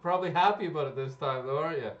 You're probably happy about it this time though,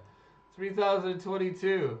 aren't you?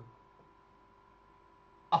 3022.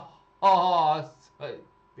 Oh,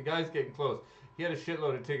 the guy's getting close. He had a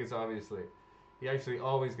shitload of tickets, obviously. He actually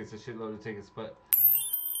always gets a shitload of tickets, but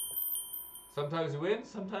sometimes you win,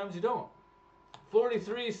 sometimes you don't.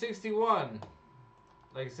 4361.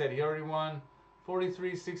 Like I said, he already won.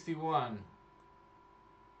 4361.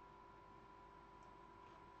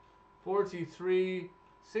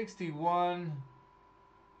 4361.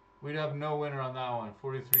 We'd have no winner on that one.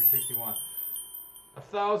 4361.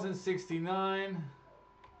 1069.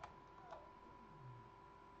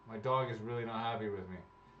 My dog is really not happy with me.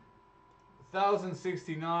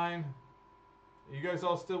 1069. Are you guys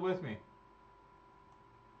all still with me?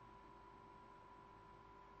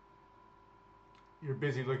 You're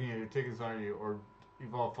busy looking at your tickets, aren't you? Or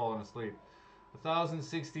you've all fallen asleep.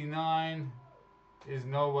 1069 is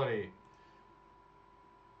nobody.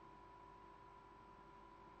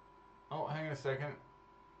 Oh, hang on a second.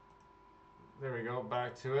 There we go,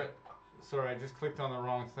 back to it. Sorry, I just clicked on the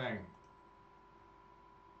wrong thing.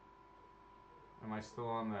 Am I still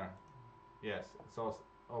on there? Yes, it's all.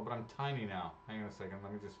 Oh, but I'm tiny now. Hang on a second,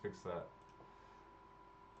 let me just fix that.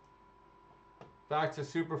 Back to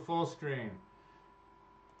super full screen.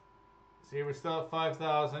 See, we're still at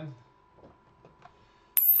 5,000.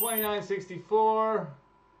 2964.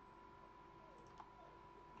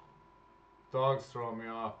 Dog's throwing me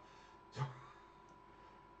off.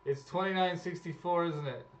 It's 2964, isn't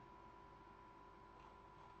it?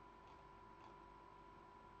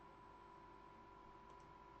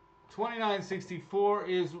 $29.64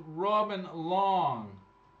 is Robin Long.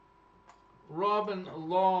 Robin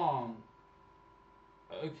Long.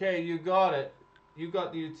 Okay, you got it. You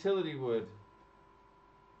got the utility wood.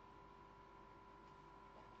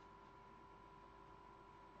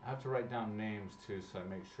 I have to write down names too, so I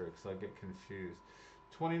make sure, because I get confused.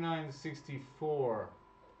 $29.64.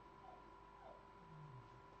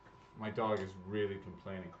 My dog is really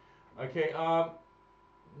complaining. Okay,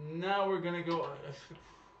 now we're gonna go.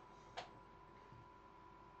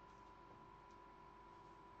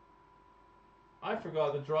 I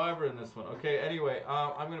forgot the driver in this one. Okay, anyway,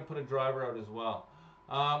 I'm going to put a driver out as well.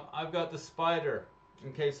 I've got the Spider.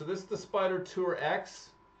 Okay, so this is the Spider Tour X.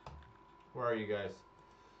 Where are you guys?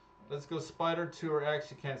 Let's go Spider Tour X.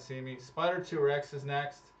 You can't see me. Spider Tour X is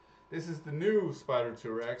next. This is the new Spider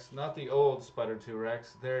Tour X, not the old Spider Tour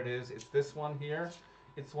X. There it is. It's this one here.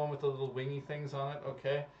 It's the one with the little wingy things on it.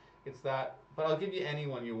 Okay, it's that. But I'll give you any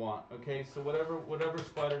one you want. Okay, so whatever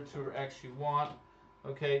Spider Tour X you want,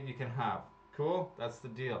 okay, you can have. Cool? That's the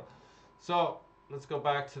deal. So let's go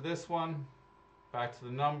back to this one. Back to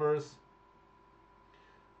the numbers.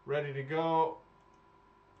 Ready to go.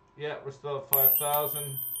 Yeah, we're still at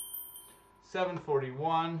 5,000.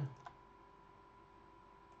 741.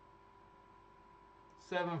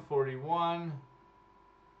 741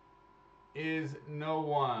 is no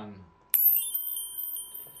one.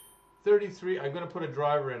 33. I'm going to put a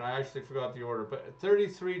driver in. I actually forgot the order. But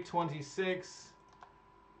 3326.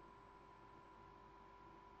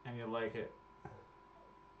 And you like it.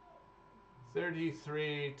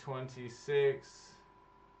 3326.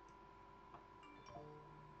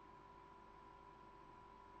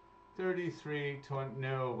 3320.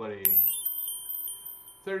 Nobody.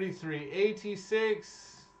 3386.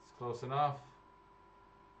 It's close enough.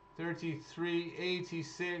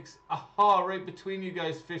 3386. Aha, right between you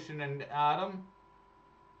guys, Fishing and Adam.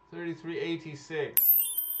 3386.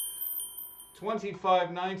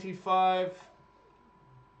 2595.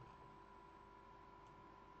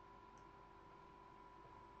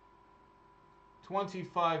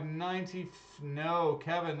 2590. No,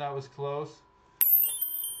 Kevin, that was close.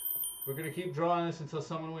 We're going to keep drawing this until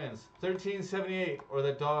someone wins. 1378, or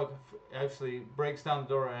the dog actually breaks down the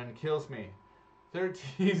door and kills me.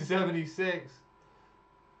 1376.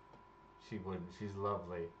 She wouldn't. She's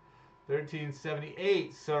lovely.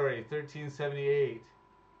 1378. Sorry, 1378.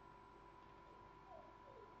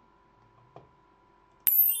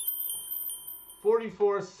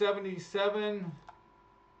 4477.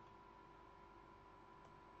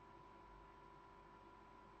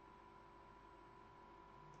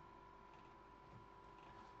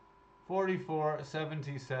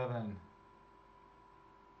 4477.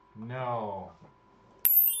 No.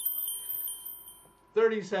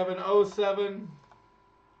 3707.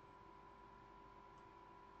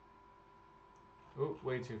 Oh,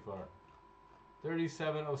 way too far.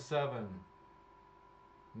 3707.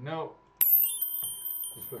 Nope.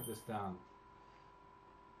 Just put this down.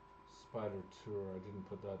 Spider Tour. I didn't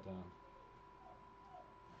put that down.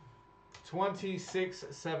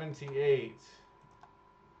 2678.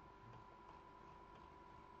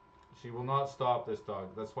 She will not stop, this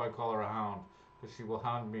dog. That's why I call her a hound, because she will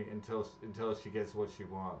hound me until she gets what she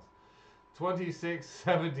wants.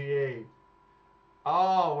 2678.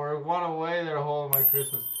 Oh, we're one away there, Hole in My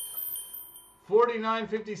Christmas.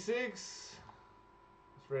 4956.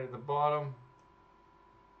 It's right at the bottom.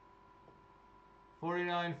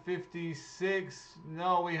 4956.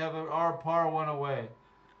 No, we have our par one away.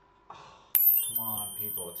 Oh, come on,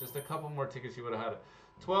 people. Just a couple more tickets, you would have had it.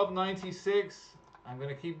 1296. I'm going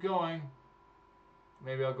to keep going.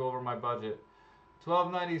 Maybe I'll go over my budget.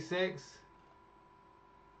 1296.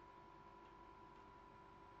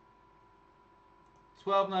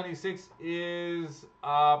 1296 is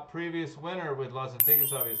a previous winner with lots of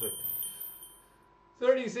tickets, obviously.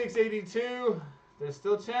 3682. There's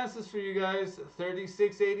still chances for you guys.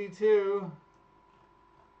 3682.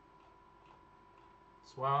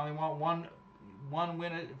 That's why I only want one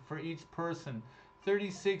win for each person.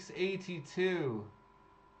 3682.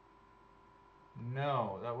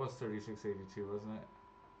 No, that was 3682, wasn't it?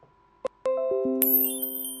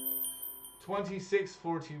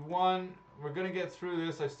 2641. We're gonna get through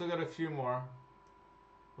this. I still got a few more.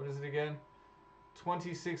 What is it again?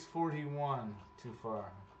 2641. Too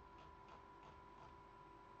far.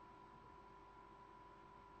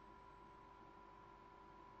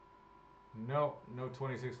 No, no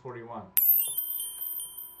 2641.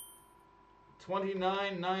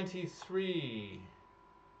 2993.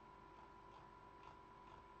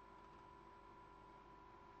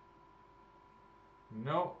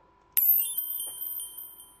 No.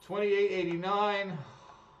 2889.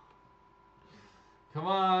 Come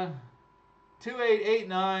on.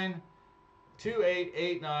 2889.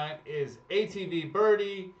 2889 is ATV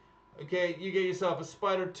Birdie. Okay, you get yourself a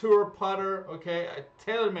Spider Tour putter. Okay, a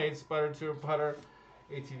tailor-made Spider Tour putter.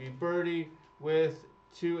 ATV Birdie with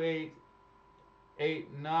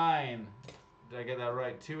 2889. Did I get that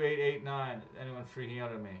right? 2889. Anyone freaking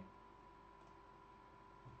out at me?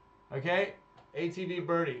 Okay, ATV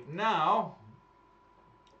Birdie. Now,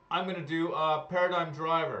 I'm going to do Paradigm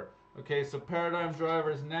Driver. Okay, so Paradigm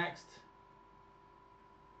Driver is next.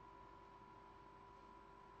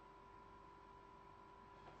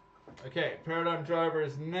 Okay, Paradigm Driver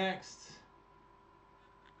is next.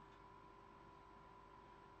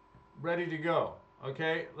 Ready to go.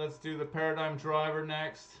 Okay, let's do the Paradigm Driver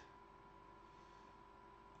next.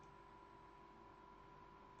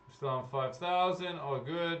 Still on 5,000. All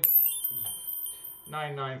good.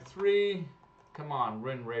 993. Come on,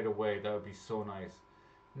 win right away. That would be so nice.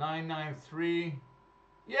 993.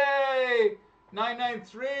 Yay!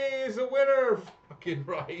 993 is a winner. Fucking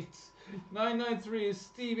right. 993 is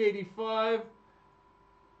Steve 85.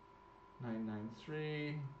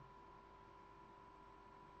 993.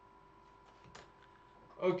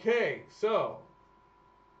 Okay, so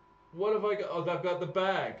what have I got? Oh, I've got the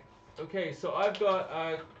bag. Okay, so I've got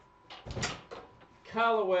a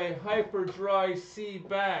Callaway Hyper Dry C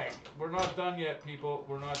bag. We're not done yet, people.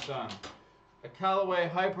 We're not done. A Callaway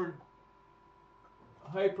Hyper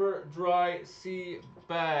Dry C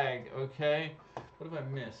bag. Okay, what have I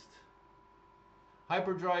missed?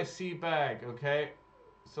 Hyper Dry C bag. Okay,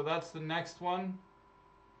 so that's the next one.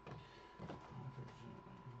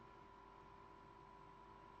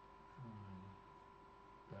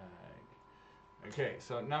 Okay,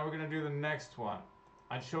 so now we're going to do the next one.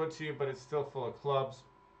 I'd show it to you, but it's still full of clubs.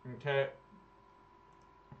 Okay.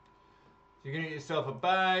 So you're going to get yourself a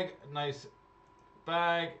bag, a nice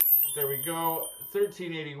bag. There we go.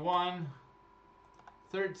 1381.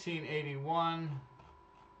 1381.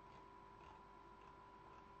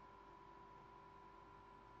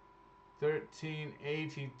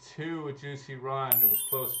 1382 with Juicy Rhyme. It was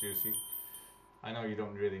close, Juicy. I know you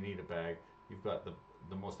don't really need a bag. You've got the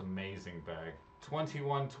most amazing bag.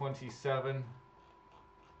 2127.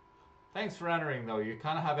 Thanks for entering, though. You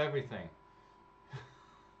kind of have everything.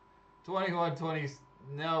 2120.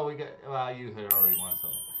 No, we got. Well, you had already won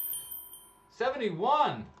something.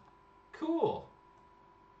 71. Cool.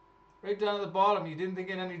 Right down at the bottom. You didn't think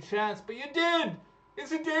you had any chance, but you did.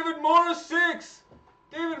 It's a David Morris 6.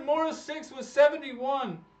 David Morris 6 was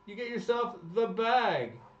 71. You get yourself the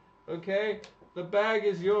bag. Okay? The bag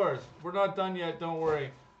is yours. We're not done yet. Don't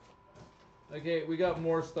worry. Okay, we got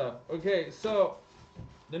more stuff. Okay, so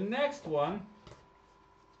the next one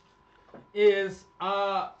is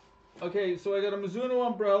okay, so I got a Mizuno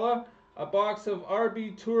umbrella, a box of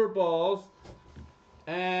RB Tour balls,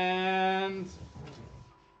 and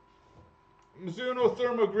Mizuno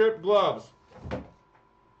Thermogrip gloves.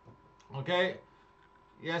 Okay?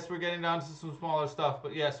 Yes, we're getting down to some smaller stuff,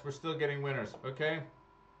 but yes, we're still getting winners, okay?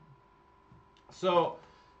 So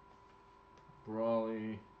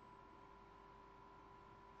Brawley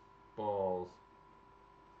balls.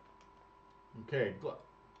 Okay,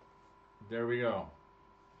 there we go.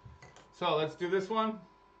 So let's do this one.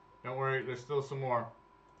 Don't worry, there's still some more.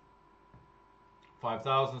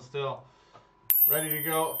 5,000 still. Ready to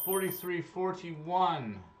go.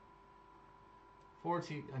 4341.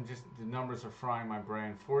 40. And just the numbers are frying my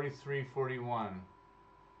brain. 4341.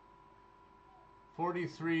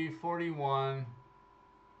 4341.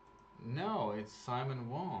 No, it's Simon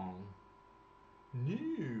Wong. No,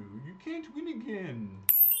 you can't win again.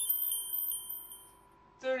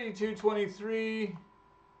 3223.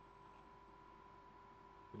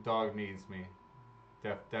 The dog needs me.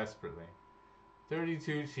 Desperately.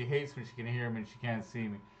 32, she hates when she can hear me and she can't see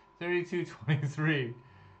me. 3223.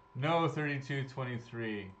 No,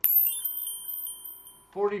 3223.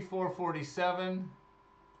 4447.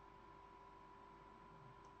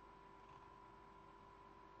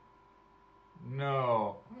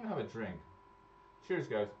 No. I'm gonna have a drink. Cheers,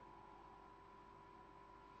 guys.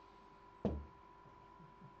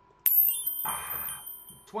 Ah,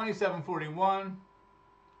 2741.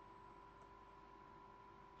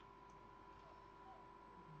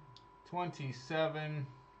 27.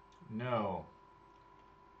 No.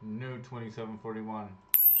 No 2741.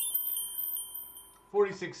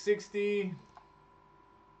 4660.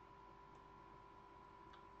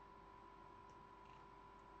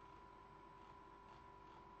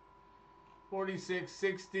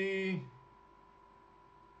 4660.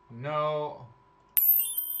 No.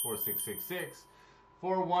 4666.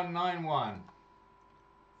 4191.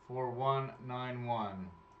 4191.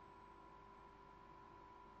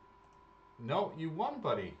 No, you won,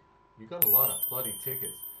 buddy. You got a lot of bloody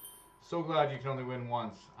tickets. So glad you can only win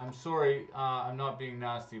once. I'm sorry, I'm not being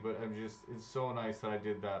nasty, but it's so nice that I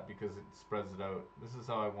did that because it spreads it out. This is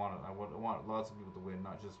how I want it. I want lots of people to win,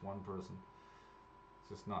 not just one person. It's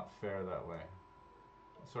just not fair that way.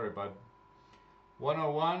 Sorry, bud.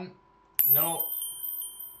 101, no.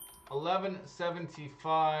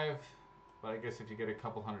 1175, but I guess if you get a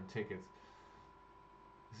couple hundred tickets,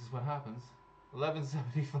 this is what happens.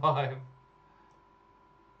 1175.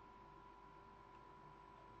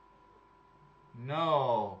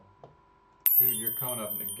 No. Dude, you're coming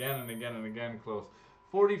up again and again and again close.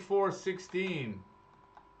 4416.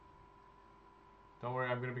 Don't worry,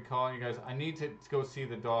 I'm going to be calling you guys. I need to go see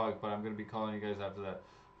the dog, but I'm going to be calling you guys after that.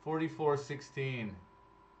 4416.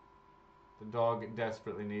 The dog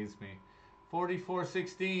desperately needs me.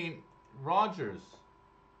 4416. Rogers.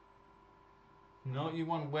 No, you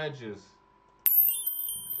won wedges.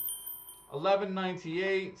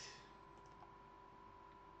 1198.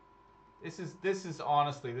 This is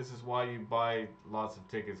honestly, this is why you buy lots of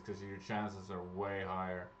tickets, because your chances are way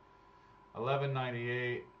higher.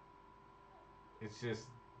 1198. It's just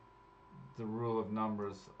the rule of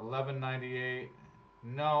numbers. 1198.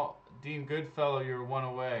 No, Dean Goodfellow, you're one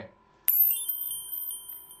away.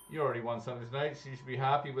 You already won something tonight, so you should be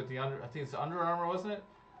happy with the I think it's Under Armour, wasn't it?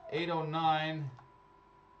 809.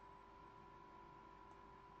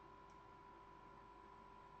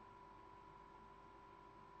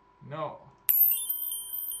 No.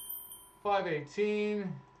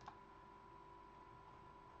 518.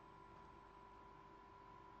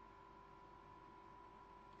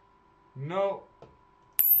 No.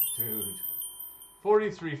 Dude.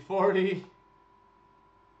 4340.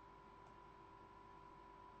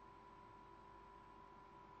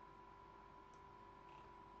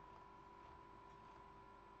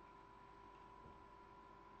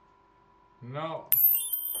 No.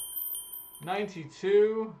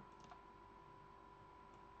 92.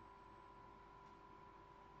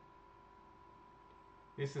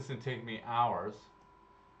 This doesn't take me hours.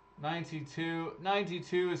 92.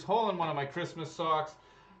 92 is hole in one of my Christmas socks.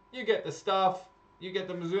 You get the stuff. You get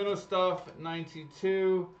the Mizuno stuff.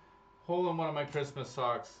 92. Hole in one of my Christmas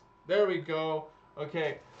socks. There we go.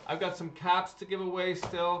 Okay, I've got some caps to give away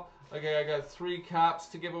still. Okay, I got 3 caps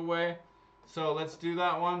to give away. So let's do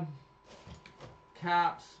that one.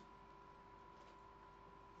 Caps.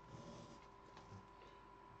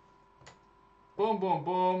 Boom, boom,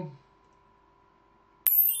 boom.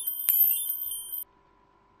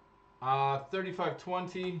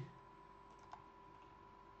 3520.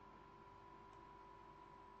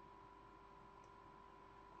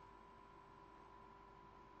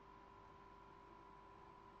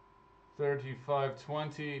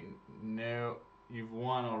 $35.20. No, you've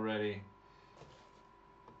won already.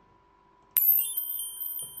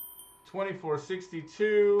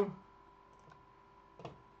 $24.62.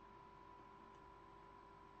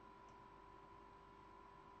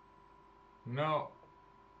 No.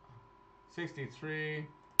 63.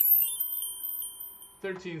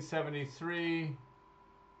 $13.73.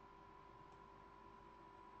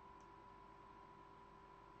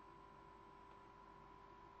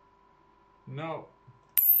 No.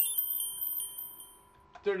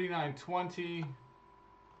 $39.20.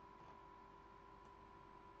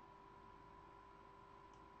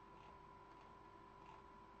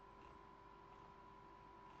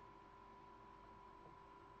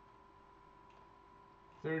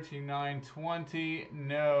 $39.20.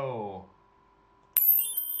 No.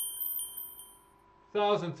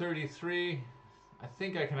 $1,033. I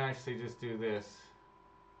think I can actually just do this.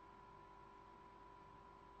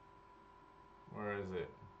 Where is it?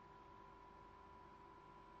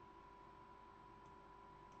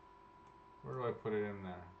 Where do I put it in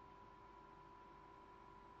there?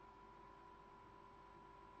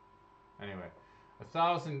 Anyway,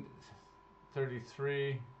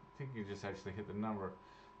 1,033. I think you just actually hit the number.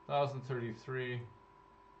 1,033.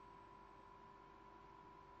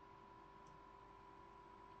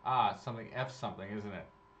 Ah, something F something, isn't it?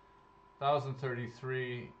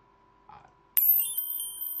 1,033.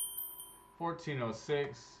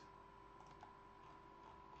 1406.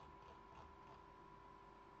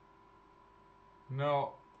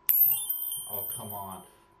 No. Oh, come on.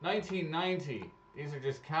 1990. These are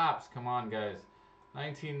just caps. Come on, guys.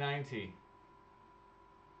 1990.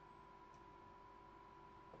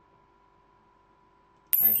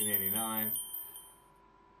 $19.89.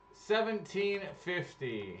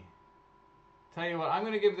 $17.50. Tell you what, I'm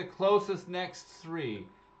going to give the closest next 3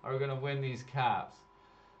 are going to win these caps.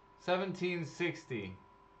 1760.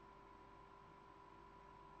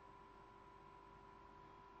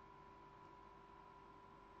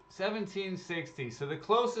 So the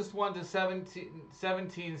closest one to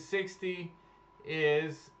 1760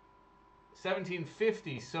 is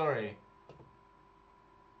 1750, sorry.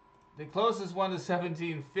 The closest one to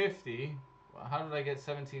 1750, how did I get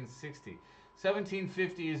 1760?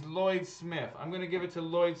 1750 is Lloyd Smith. I'm going to give it to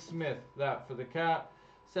Lloyd Smith, that for the cap.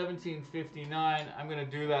 1759, I'm going to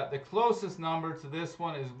do that. The closest number to this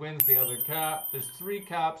one wins the other cap. There's 3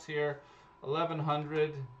 caps here.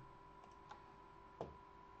 1100.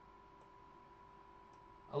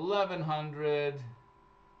 1100.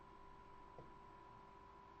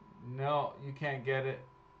 No, you can't get it.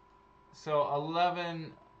 So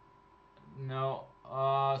 11. No.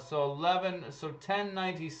 So 11. So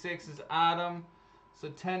 1096 is Adam. So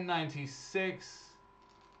 1096.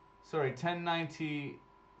 Sorry,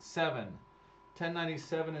 1097.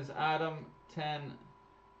 1097 is Adam.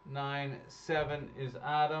 1097 is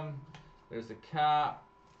Adam. There's a cap.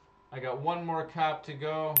 I got one more cap to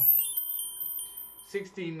go.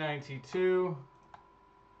 1692.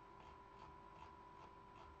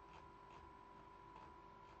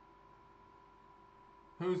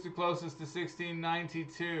 Who's the closest to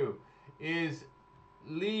 1692? Is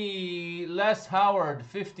Les Howard,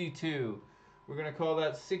 52. We're going to call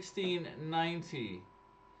that 1690.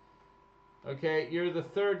 Okay, you're the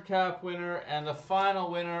 3rd cap winner and the final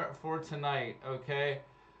winner for tonight. Okay.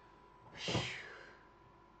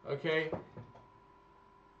 Okay.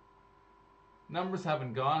 Numbers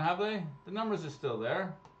haven't gone, have they? The numbers are still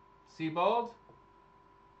there. Sebald.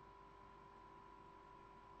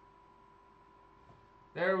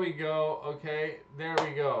 There we go. Okay, there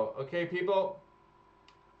we go. Okay, people.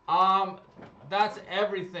 That's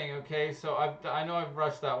everything. Okay, so I know I've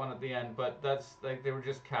rushed that one at the end, but that's like they were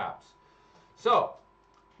just caps. So,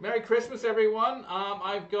 Merry Christmas, everyone.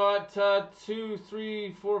 I've got 2,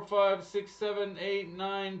 3, 4, 5, 6, 7, 8,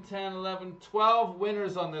 9, 10, 11, 12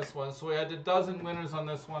 winners on this one. So we had a dozen winners on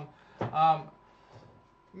this one.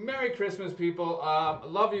 Merry Christmas, people.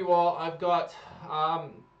 Love you all. I've got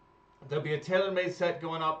there'll be a TaylorMade set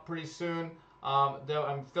going up pretty soon.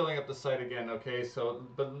 I'm filling up the site again. Okay, so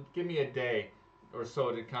but give me a day or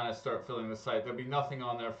so to kind of start filling the site. There'll be nothing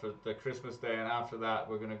on there for the Christmas day, and after that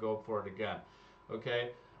we're going to go for it again.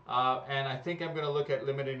 Okay. And I think I'm going to look at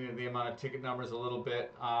limiting the amount of ticket numbers a little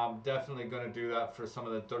bit. Definitely going to do that for some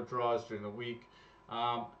of the draws during the week.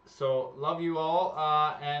 So love you all,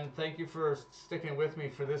 and thank you for sticking with me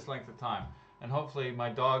for this length of time. And hopefully my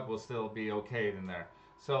dog will still be okay in there.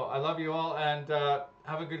 So I love you all, and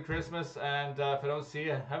have a good Christmas. And if I don't see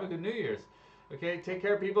you, have a good New Year's. Okay, take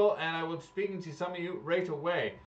care, people, and I will be speaking to some of you right away.